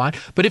here in Taiwan.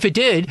 But if it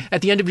did,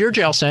 at the end of your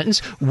jail sentence,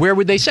 where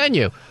would they send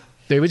you?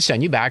 They would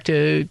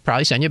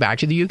probably send you back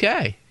to the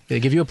UK. They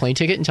give you a plane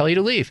ticket and tell you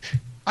to leave.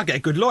 I'd get a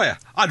good lawyer.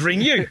 I'd ring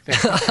you.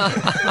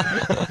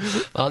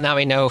 Well, now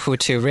we know who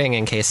to ring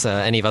in case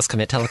any of us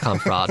commit telecom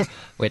fraud,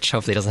 which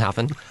hopefully doesn't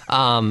happen.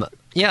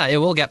 Yeah, it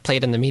will get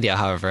played in the media,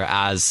 however,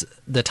 as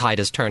the tide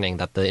is turning,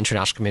 that the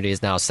international community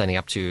is now standing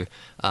up to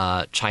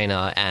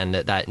China, and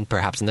that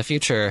perhaps in the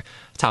future,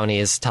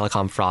 Taiwanese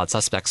telecom fraud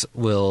suspects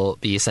will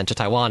be sent to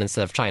Taiwan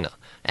instead of China.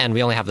 And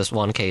we only have this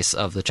one case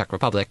of the Czech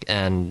Republic,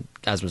 and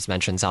as was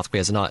mentioned, South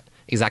Korea is not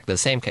exactly the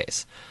same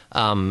case.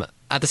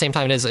 At the same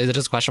time, it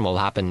is questionable what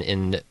will happen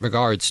in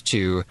regards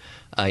to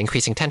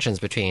increasing tensions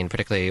between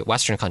particularly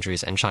Western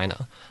countries and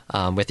China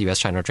with the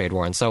U.S.-China trade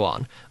war and so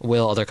on.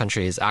 Will other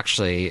countries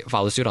actually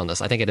follow suit on this?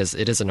 I think it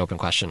is an open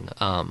question.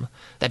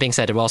 That being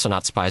said, it will also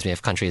not surprise me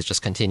if countries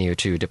just continue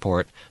to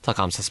deport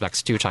telecom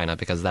suspects to China,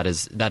 because that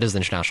is the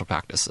international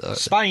practice.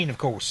 Spain, of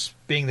course,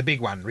 being the big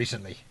one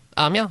recently.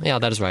 Yeah,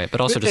 that is right.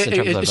 But also just in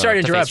terms of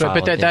sorry to interrupt,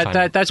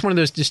 but that's one of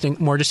those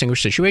more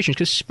distinguished situations,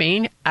 because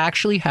Spain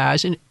actually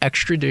has an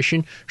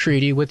extradition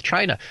treaty with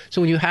China.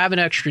 So when you have an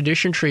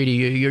extradition treaty,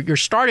 you're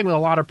starting with a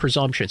lot of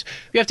presumptions.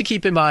 You have to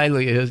keep in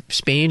mind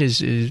Spain is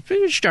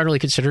generally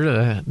considered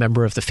a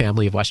member of the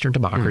family of Western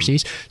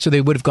democracies. So they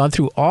would have gone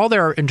through all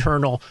their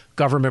internal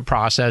government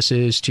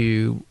processes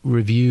to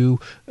review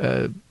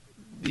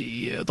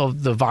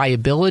the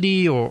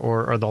viability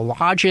or the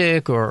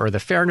logic or the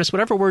fairness,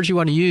 whatever words you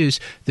want to use,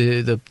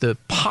 the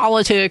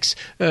politics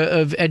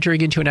of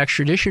entering into an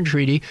extradition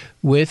treaty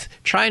with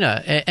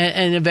China.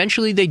 And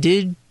eventually they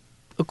did,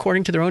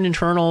 according to their own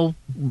internal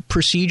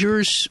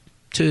procedures,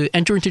 to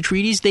enter into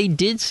treaties, they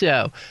did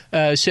so.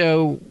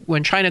 So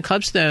when China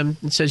comes to them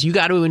and says, you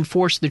got to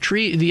enforce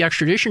the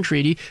extradition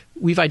treaty,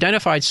 we've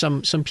identified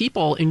some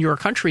people in your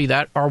country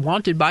that are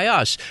wanted by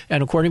us.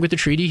 And according with the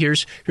treaty,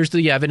 here's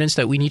the evidence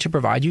that we need to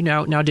provide you.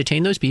 Now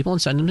detain those people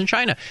and send them to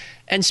China.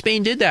 And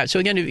Spain did that. So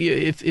again,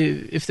 if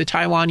the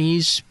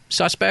Taiwanese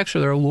suspects or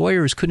their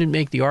lawyers couldn't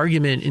make the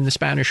argument in the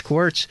Spanish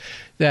courts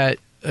that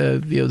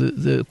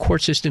the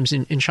court systems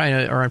in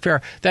China are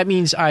unfair, that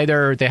means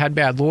either they had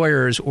bad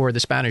lawyers or the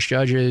Spanish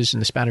judges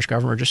and the Spanish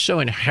government are just so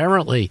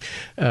inherently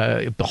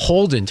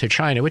beholden to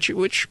China,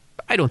 which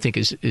I don't think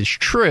is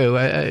true.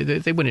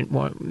 They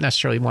wouldn't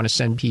necessarily want to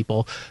send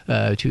people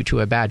to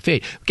a bad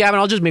fate. Gavin,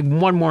 I'll just make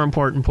one more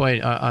important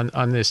point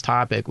on this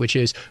topic, which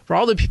is for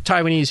all the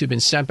Taiwanese who've been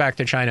sent back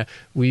to China,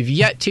 we've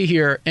yet to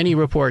hear any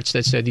reports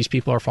that said these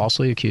people are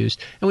falsely accused.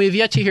 And we have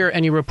yet to hear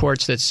any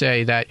reports that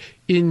say that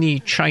in the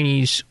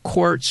Chinese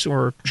courts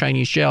or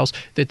Chinese jails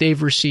that they've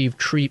received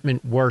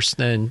treatment worse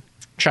than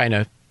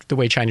China, the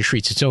way China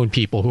treats its own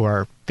people who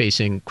are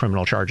facing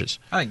criminal charges.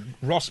 I think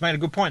Ross made a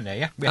good point there,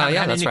 yeah?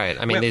 Yeah, that's right.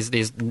 I mean,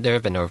 there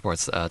have been no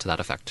reports to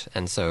that effect.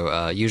 And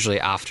so usually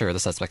after the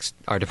suspects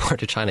are deported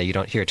to China, you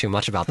don't hear too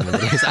much about them in the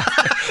news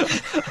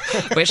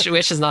after.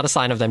 which is not a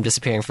sign of them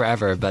disappearing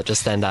forever, but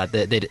just then that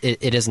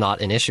it is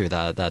not an issue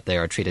that they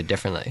are treated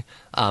differently.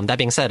 That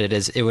being said,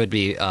 it would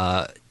be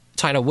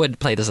China would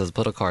play this as a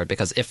political card,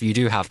 because if you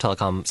do have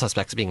telecom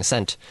suspects being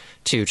sent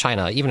to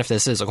China, even if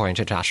this is according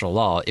to international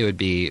law, it would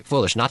be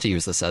foolish not to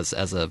use this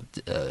as a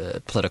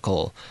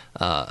political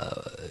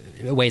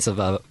ways of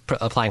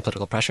applying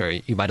political pressure.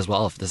 You might as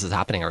well if this is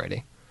happening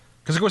already.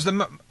 Because, of course,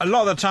 a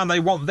lot of the time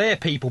they want their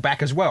people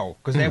back as well,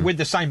 because they're with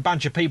the same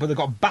bunch of people that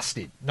got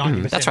busted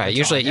 90% That's right. of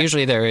the time,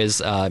 Usually there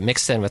is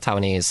mixed in with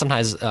Taiwanese.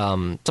 Sometimes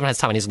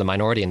Taiwanese are the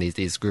minority in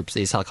these groups,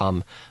 these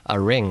telecom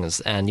rings,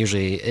 and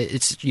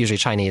it's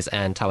Chinese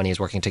and Taiwanese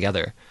working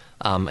together.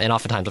 And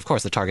oftentimes, of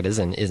course, the target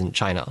isn't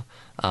China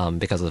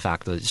because of the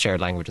fact that it's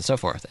shared language and so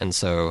forth. And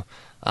so,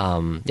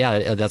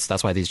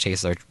 that's why these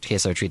cases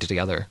are treated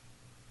together.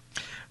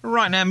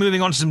 Right, now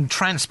moving on to some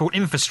transport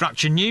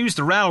infrastructure news.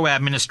 The Railway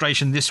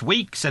Administration this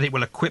week said it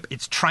will equip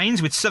its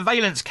trains with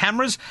surveillance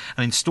cameras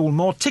and install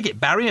more ticket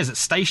barriers at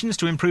stations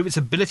to improve its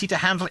ability to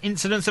handle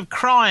incidents of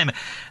crime.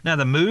 Now,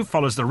 the move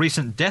follows the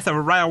recent death of a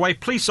railway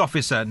police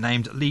officer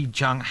named Li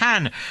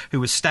Cheng-han,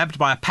 who was stabbed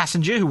by a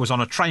passenger who was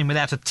on a train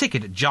without a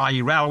ticket at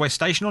Jiayi railway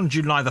station on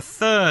July the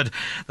 3rd.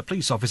 The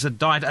police officer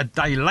died a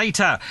day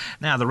later.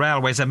 Now, the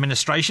Railways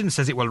Administration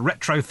says it will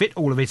retrofit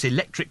all of its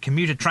electric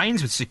commuter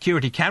trains with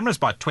security cameras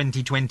by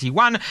 2021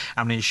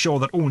 and will ensure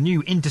that all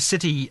new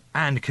intercity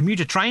and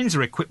commuter trains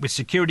are equipped with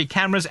security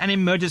cameras and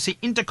emergency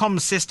intercom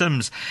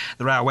systems.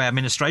 The Railway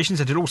Administration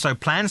said it also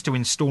plans to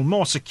install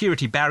more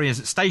security barriers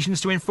at stations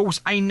to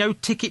enforce a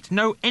no-ticket,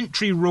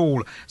 no-entry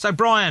rule. So,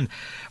 Brian,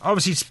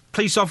 obviously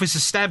police officer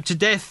stabbed to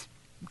death,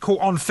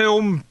 caught on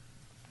film,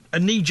 a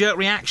knee-jerk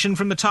reaction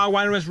from the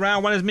Taiwanese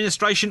Railway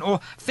Administration,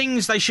 or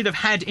things they should have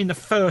had in the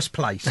first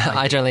place?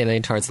 I generally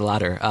lean towards the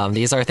latter.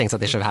 These are things that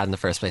they should have had in the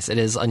first place. It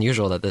is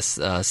unusual that this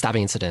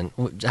stabbing incident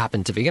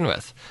happened to begin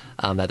with.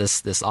 That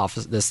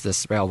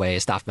this railway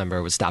staff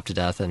member was stabbed to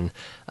death and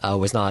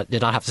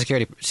did not have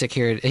security.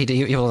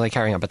 He was only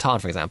carrying a baton,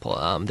 for example.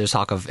 There's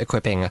talk of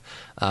equipping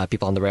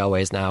people on the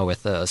railways now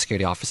with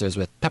security officers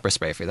with pepper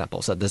spray, for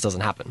example. So this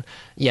doesn't happen.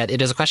 Yet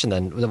it is a question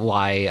then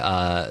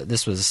why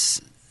this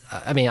was.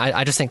 I mean,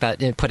 I just think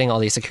that putting all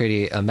these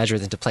security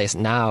measures into place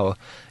now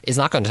is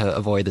not going to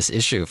avoid this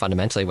issue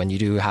fundamentally when you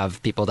do have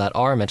people that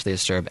are mentally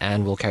disturbed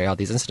and will carry out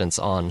these incidents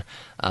on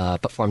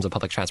forms of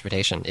public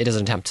transportation. It is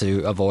an attempt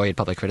to avoid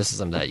public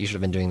criticism that you should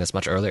have been doing this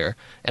much earlier.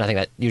 And I think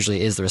that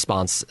usually is the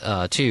response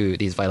to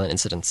these violent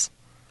incidents.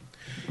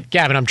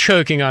 Gavin, I'm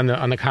choking on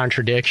the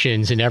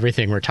contradictions in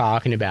everything we're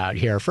talking about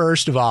here.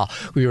 First of all,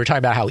 we were talking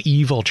about how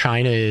evil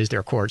China is,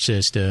 their court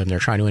system, they're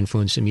trying to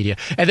influence the media.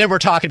 And then we're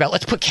talking about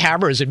let's put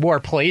cameras in more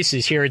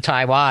places here in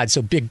Taiwan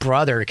so Big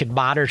Brother can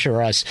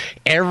monitor us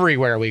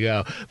everywhere we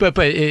go. But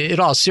in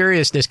all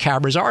seriousness,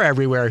 cameras are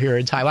everywhere here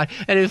in Taiwan.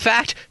 And in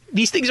fact,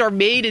 these things are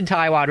made in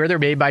Taiwan, or they're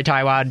made by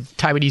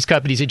Taiwanese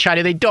companies in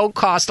China. They don't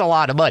cost a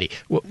lot of money.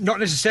 Well, not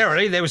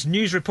necessarily. There was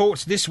news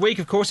reports this week,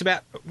 of course,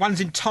 about ones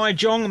in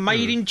Taichung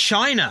made in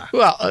China.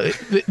 Well,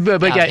 but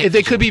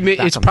they could be.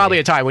 It's probably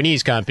a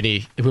Taiwanese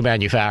company who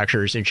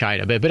manufactures in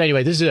China. But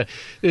anyway, this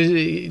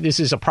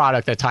is a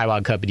product that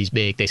Taiwan companies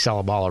make. They sell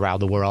them all around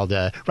the world.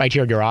 Right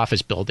here in your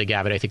office building,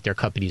 Gavin, I think there are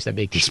companies that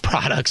make these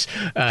products.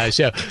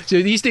 So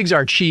these things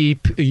are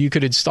cheap. You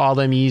could install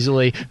them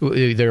easily.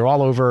 They're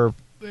all over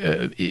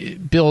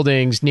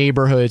buildings,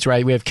 neighborhoods,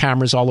 right? We have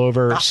cameras all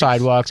over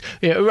sidewalks.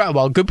 Yeah,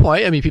 well, good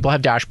point. I mean, people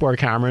have dashboard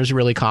cameras,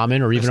 really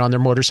common, or even on their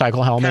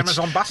motorcycle helmets. Cameras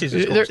on buses,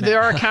 of course, there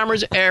are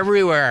cameras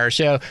everywhere.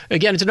 So,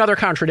 again, it's another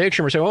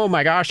contradiction. We're saying, oh,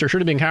 my gosh, there should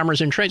have been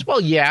cameras in trains.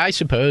 Well, yeah, I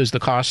suppose the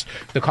cost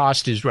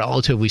is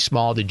relatively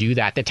small to do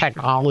that. The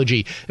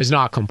technology is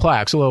not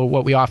complex. Although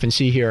what we often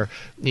see here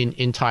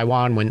in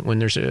Taiwan when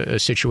there's a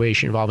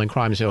situation involving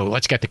crime, so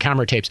let's get the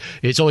camera tapes.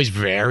 It's always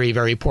very,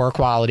 very poor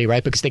quality,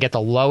 right? Because they get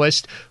the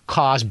lowest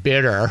cost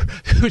bidder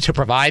to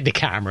provide the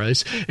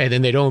cameras, and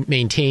then they don't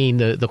maintain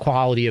the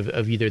quality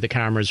of either the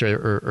cameras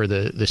or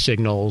the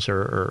signals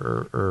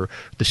or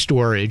the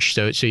storage.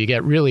 So you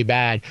get really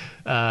bad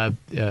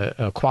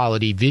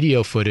quality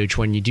video footage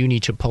when you do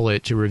need to pull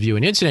it to review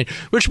an incident.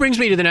 Which brings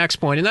me to the next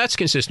point, and that's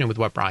consistent with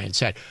what Brian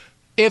said.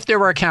 If there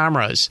were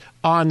cameras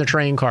on the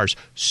train cars,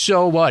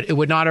 so what? It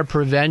would not have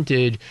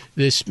prevented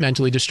this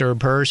mentally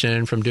disturbed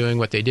person from doing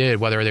what they did,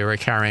 whether they were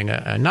carrying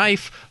a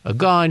knife, a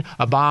gun,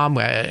 a bomb.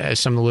 As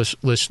some of the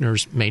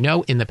listeners may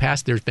know, in the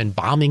past there's been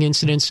bombing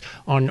incidents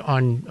on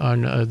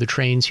the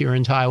trains here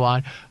in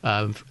Taiwan.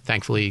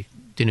 Thankfully,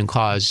 didn't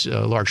cause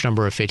a large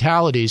number of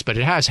fatalities, but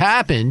it has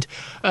happened.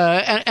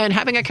 And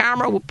having a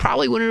camera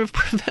probably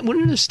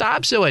wouldn't have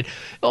stopped. So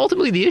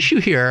ultimately, the issue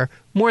here,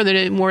 more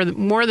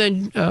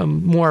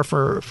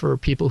for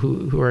people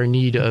who are in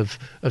need of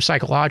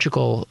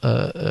psychological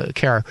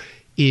care,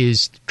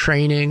 is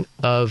training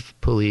of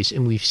police.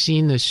 And we've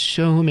seen this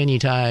so many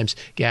times,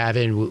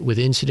 Gavin, with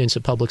incidents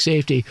of public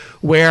safety,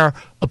 where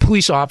a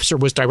police officer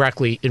was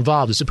directly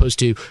involved as opposed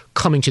to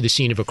coming to the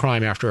scene of a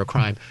crime after a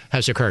crime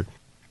has occurred.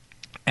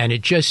 And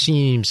it just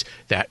seems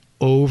that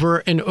over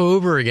and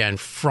over again,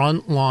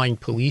 frontline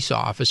police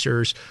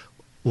officers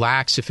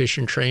lack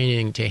sufficient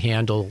training to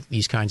handle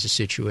these kinds of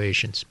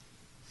situations.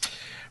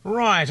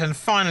 Right, and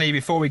finally,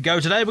 before we go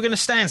today, we're going to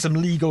stay in some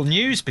legal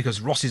news because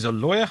Ross is a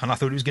lawyer, and I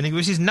thought he was going to give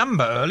us his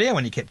number earlier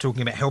when he kept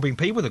talking about helping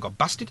people that got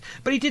busted,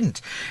 but he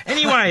didn't.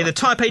 Anyway, the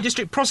Taipei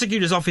District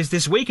Prosecutor's Office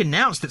this week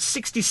announced that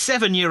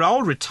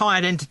 67-year-old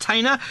retired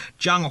entertainer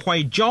Zhang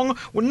Huizhong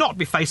will not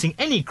be facing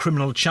any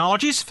criminal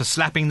charges for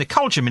slapping the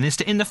culture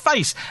minister in the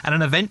face at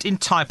an event in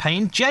Taipei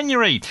in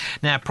January.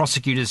 Now,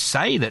 prosecutors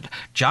say that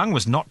Zhang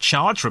was not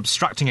charged for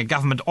obstructing a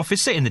government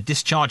officer in the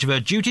discharge of her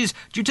duties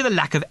due to the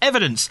lack of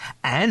evidence,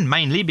 and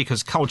mainly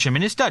because Culture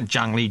Minister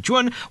Zhang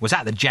Lijun was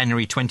at the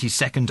January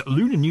 22nd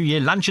Lunar New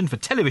Year luncheon for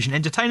television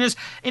entertainers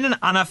in an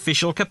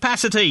unofficial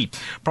capacity.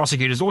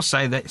 Prosecutors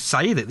also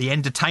say that the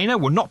entertainer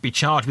will not be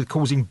charged with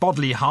causing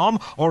bodily harm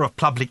or of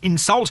public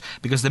insult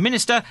because the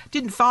minister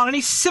didn't file any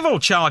civil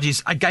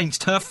charges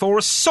against her for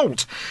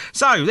assault.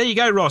 So, there you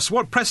go, Ross.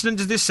 What precedent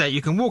does this set?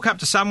 You can walk up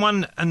to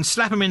someone and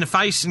slap them in the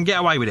face and get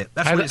away with it.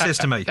 That's what it says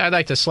to me. I'd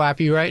like to slap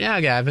you right now,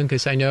 Gavin,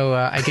 because I know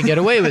I could get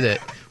away with it.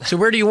 So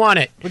where do you want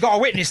it? We've got a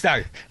witness,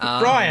 though.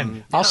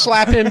 Brian. I'll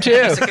slap him, too.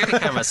 There's security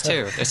cameras,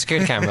 too. There's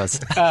security cameras.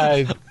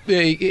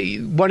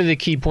 One of the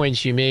key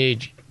points you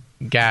made,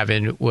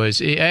 Gavin,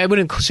 was I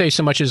wouldn't say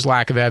so much as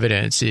lack of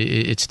evidence.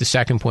 It's the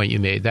second point you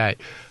made, that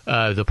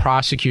the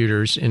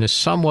prosecutors, in a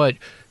somewhat,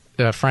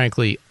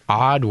 frankly,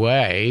 odd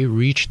way,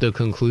 reached the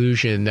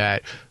conclusion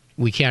that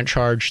we can't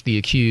charge the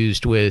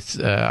accused with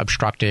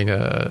obstructing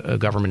a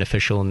government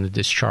official in the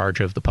discharge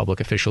of the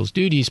public official's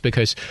duties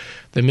because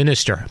the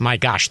minister,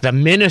 the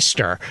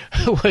minister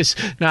was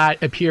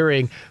not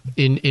appearing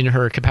in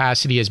her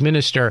capacity as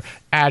minister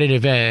at an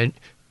event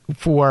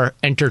for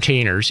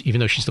entertainers, even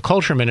though she's the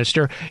culture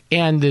minister.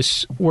 And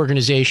this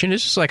organization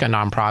is just like a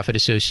nonprofit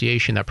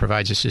association that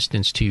provides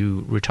assistance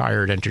to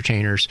retired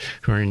entertainers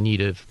who are in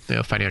need of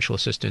financial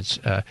assistance.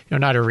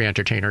 Not every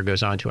entertainer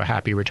goes on to a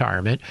happy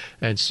retirement.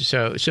 And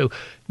so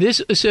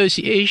this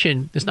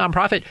association, this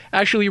nonprofit,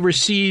 actually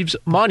receives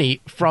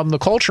money from the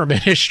culture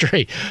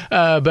ministry.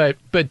 But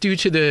due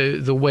to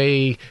the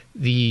way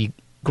the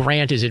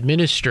grant is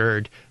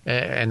administered,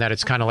 and that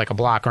it's kind of like a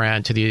block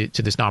grant to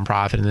this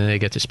nonprofit, and then they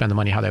get to spend the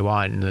money how they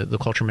want, and the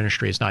culture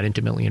ministry is not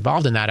intimately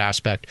involved in that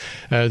aspect.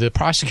 The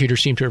prosecutors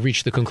seem to have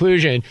reached the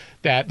conclusion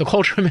that the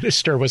culture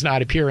minister was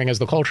not appearing as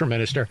the culture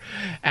minister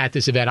at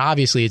this event.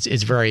 Obviously,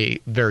 it's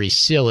very, very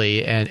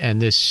silly, and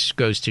this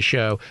goes to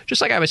show,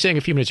 just like I was saying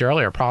a few minutes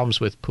earlier, problems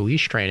with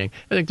police training.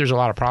 I think there's a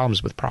lot of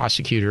problems with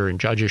prosecutor and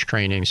judges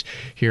trainings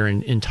here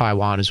in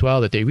Taiwan as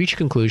well, that they reach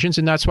conclusions,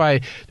 and that's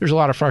why there's a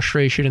lot of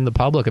frustration in the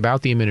public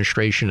about the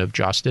administration of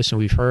justice, and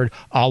we've heard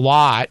a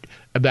lot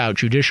about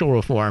judicial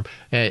reform,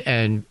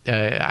 and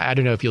I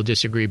don't know if you'll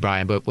disagree,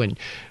 Brian, but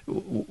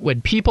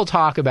when people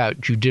talk about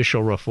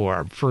judicial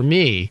reform, for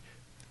me,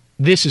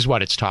 this is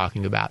what it's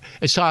talking about.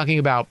 It's talking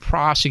about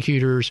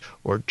prosecutors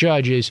or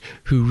judges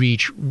who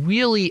reach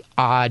really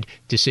odd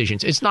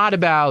decisions. It's not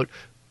about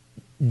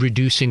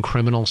reducing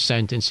criminal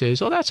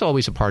sentences. Well, that's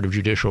always a part of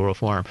judicial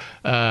reform,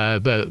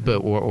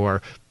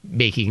 or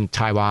making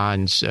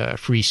Taiwan's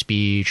free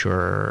speech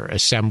or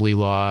assembly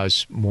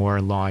laws more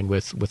in line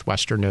with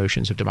Western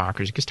notions of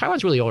democracy, because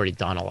Taiwan's really already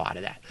done a lot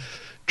of that.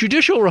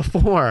 Judicial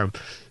reform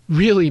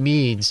really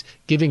means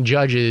giving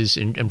judges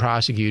and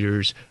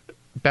prosecutors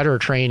better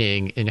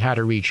training in how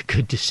to reach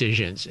good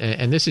decisions.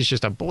 And this is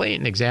just a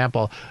blatant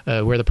example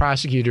where the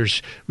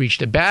prosecutors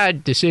reached a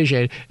bad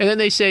decision, and then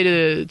they say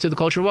to the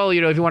culture, well,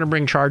 if you want to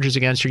bring charges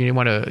against her, you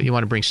want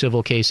to bring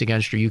civil case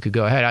against her, you could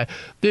go ahead.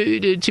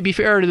 To be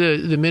fair to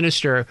the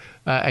minister,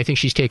 I think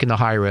she's taken the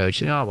high road.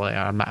 She said,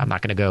 I'm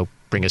not going to go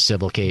bring a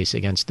civil case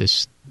against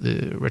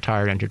the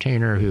retired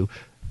entertainer who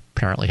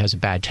apparently has a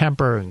bad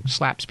temper and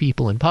slaps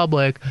people in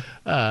public,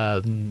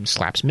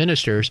 slaps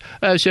ministers.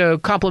 So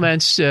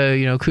compliments,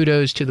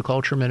 kudos to the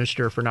culture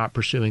minister for not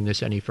pursuing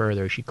this any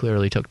further. She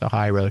clearly took the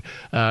high road,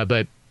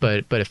 but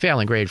a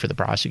failing grade for the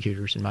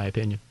prosecutors, in my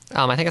opinion.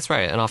 I think that's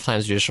right. And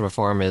oftentimes judicial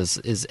reform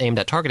is aimed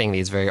at targeting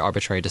these very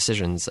arbitrary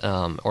decisions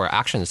or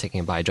actions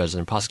taken by judges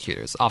and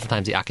prosecutors.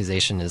 Oftentimes the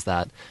accusation is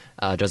that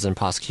judges and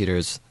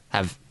prosecutors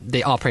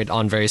they operate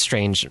on very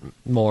strange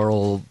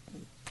moral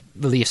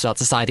beliefs about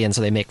society, and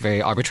so they make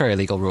very arbitrary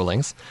legal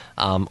rulings,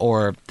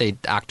 or they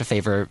act to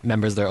favor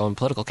members of their own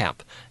political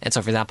camp. And so,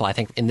 for example, I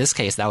think in this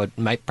case that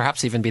might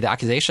perhaps even be the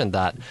accusation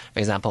that, for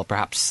example,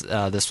 perhaps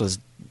this was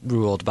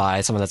ruled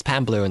by someone that's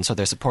pan-blue, and so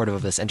they're supportive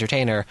of this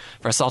entertainer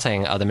for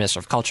assaulting the Minister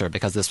of Culture,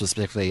 because this was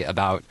specifically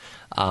about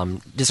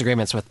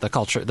disagreements with the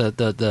culture,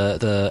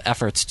 the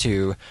efforts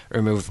to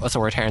remove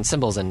authoritarian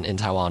symbols in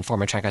Taiwan,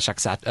 former Chiang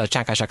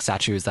Kai-shek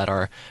statues that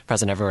are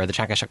present everywhere, the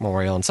Chiang Kai-shek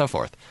Memorial, and so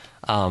forth.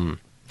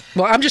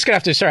 Well, I'm just going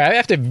to I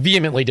have to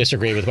vehemently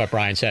disagree with what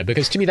Brian said,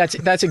 because to me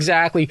that's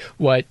exactly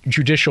what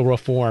judicial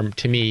reform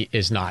to me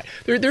is not.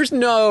 There's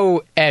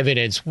no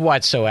evidence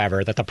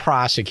whatsoever that the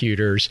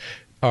prosecutors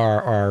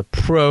are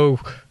pro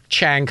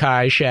Chiang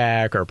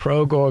Kai-shek or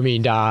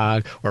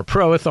pro-Kuomintang or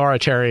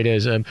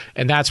pro-authoritarianism,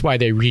 and that's why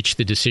they reached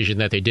the decision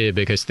that they did,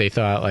 because they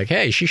thought, like,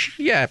 hey,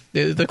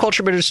 the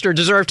culture minister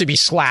deserved to be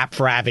slapped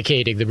for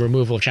advocating the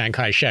removal of Chiang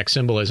Kai-shek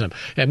symbolism,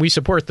 and we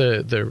support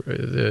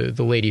the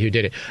lady who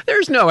did it.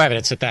 There's no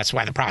evidence that that's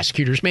why the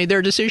prosecutors made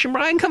their decision,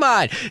 Brian. Come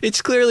on.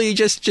 It's clearly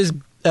just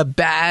a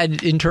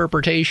bad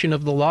interpretation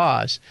of the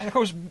laws. And of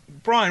course,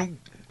 Brian,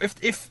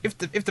 if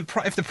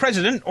the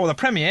president or the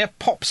premier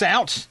pops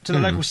out to the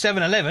local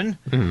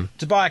 7-Eleven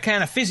to buy a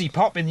can of fizzy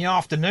pop in the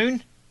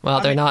afternoon. Well,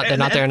 they're not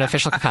there in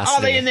official capacity.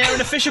 Are they in there in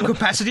official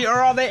capacity, or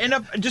are they in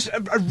just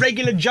a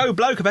regular Joe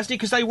Blow capacity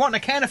because they want a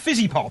can of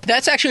fizzy pop?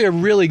 That's actually a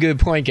really good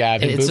point,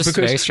 Gavin. It's just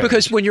very strange.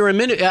 Because when you're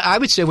I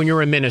would say when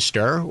you're a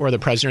minister or the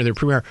president or the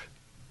premier,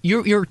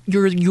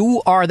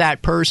 you are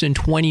that person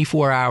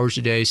 24 hours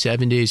a day,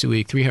 7 days a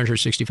week,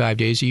 365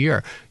 days a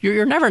year.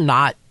 You're never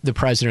not the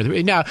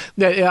president. Now,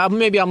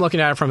 maybe I'm looking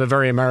at it from a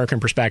very American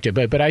perspective,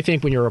 but I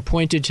think when you're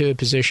appointed to a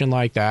position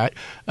like that,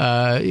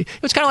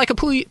 it's kind of like a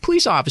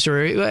police officer.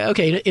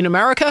 Okay, in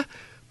America,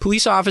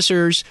 police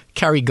officers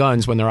carry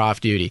guns when they're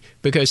off duty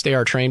because they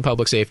are trained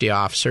public safety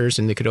officers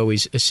and they could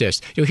always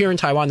assist. Here in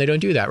Taiwan, they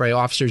don't do that, right?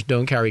 Officers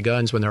don't carry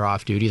guns when they're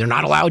off duty. They're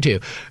not allowed to.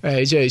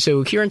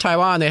 So here in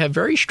Taiwan, they have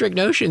very strict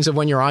notions of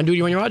when you're on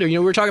duty, when you're on duty.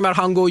 We were talking about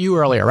Han Kuo-yu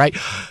earlier, right?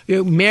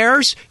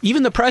 Mayors,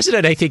 even the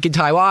president, I think, in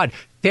Taiwan,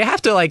 they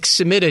have to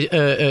submit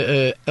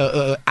a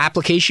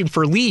application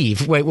for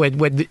leave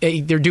when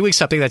they're doing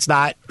something that's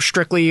not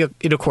strictly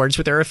in accordance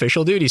with their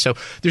official duty. So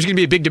there's going to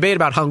be a big debate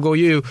about Han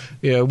Kuo-yu,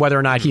 whether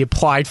or not he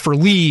applied for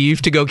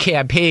leave to go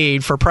campaign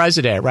for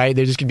president. Right?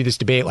 There's just going to be this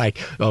debate like,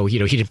 he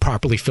didn't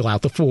properly fill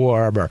out the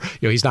form, or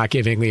he's not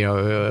giving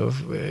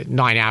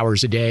 9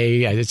 hours a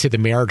day to the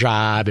mayor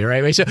job.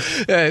 Right? So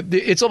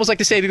it's almost like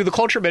to say to the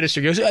culture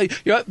minister,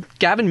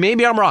 Gavin,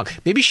 maybe I'm wrong.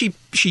 Maybe she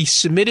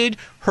submitted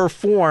her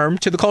form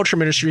to the culture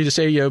ministry to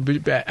say,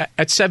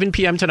 at 7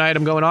 p.m. tonight,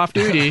 I'm going off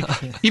duty,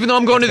 even though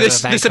I'm going to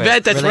this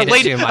event that's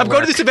related. I'm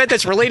going to this event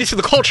that's related to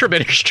the culture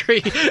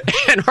ministry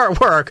and our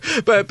work,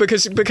 but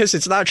because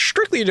it's not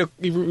strictly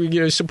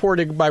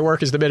supporting my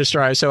work as the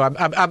minister, so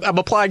I'm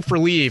applying for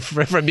leave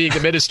from being the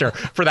minister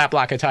for that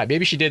block of time.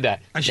 Maybe she did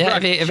that. And she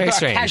got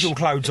strange. Casual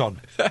clothes on.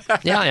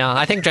 Yeah.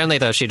 I think generally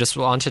though she just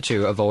wanted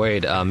to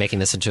avoid making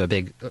this into a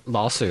big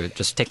lawsuit.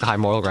 Just take the high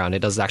moral ground. It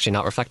does actually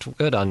not reflect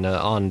good on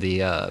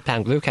the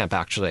Pan Blue camp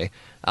actually.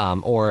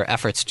 Or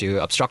efforts to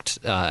obstruct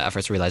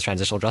efforts to realize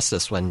transitional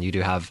justice when you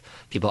do have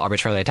people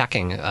arbitrarily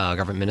attacking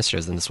government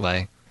ministers in this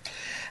way.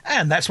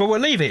 And that's where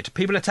we'll leave it.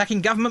 People attacking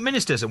government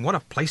ministers, and what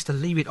a place to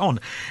leave it on.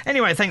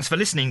 Anyway, thanks for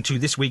listening to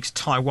this week's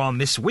Taiwan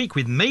This Week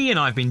with me, and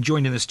I've been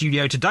joined in the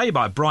studio today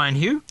by Brian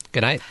Hugh.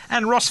 Good night.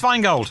 And Ross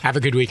Feingold. Have a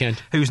good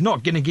weekend. Who's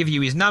not going to give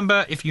you his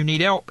number if you need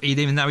help,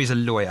 even though he's a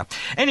lawyer.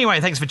 Anyway,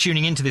 thanks for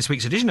tuning in to this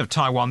week's edition of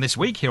Taiwan This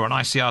Week here on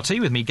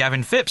ICRT with me,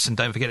 Gavin Phipps. And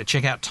don't forget to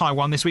check out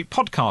Taiwan This Week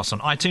podcasts on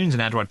iTunes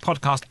and Android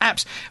podcast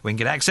apps where you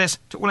can get access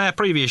to all our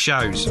previous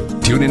shows.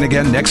 Tune in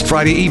again next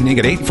Friday evening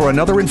at 8 for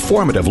another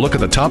informative look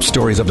at the top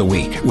stories of the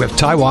week with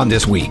Taiwan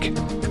This Week.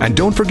 And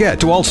don't forget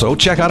to also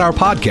check out our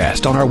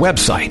podcast on our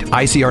website,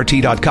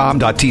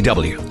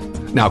 icrt.com.tw.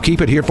 Now keep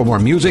it here for more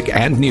music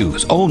and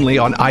news only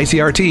on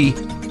ICRT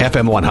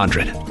FM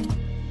 100.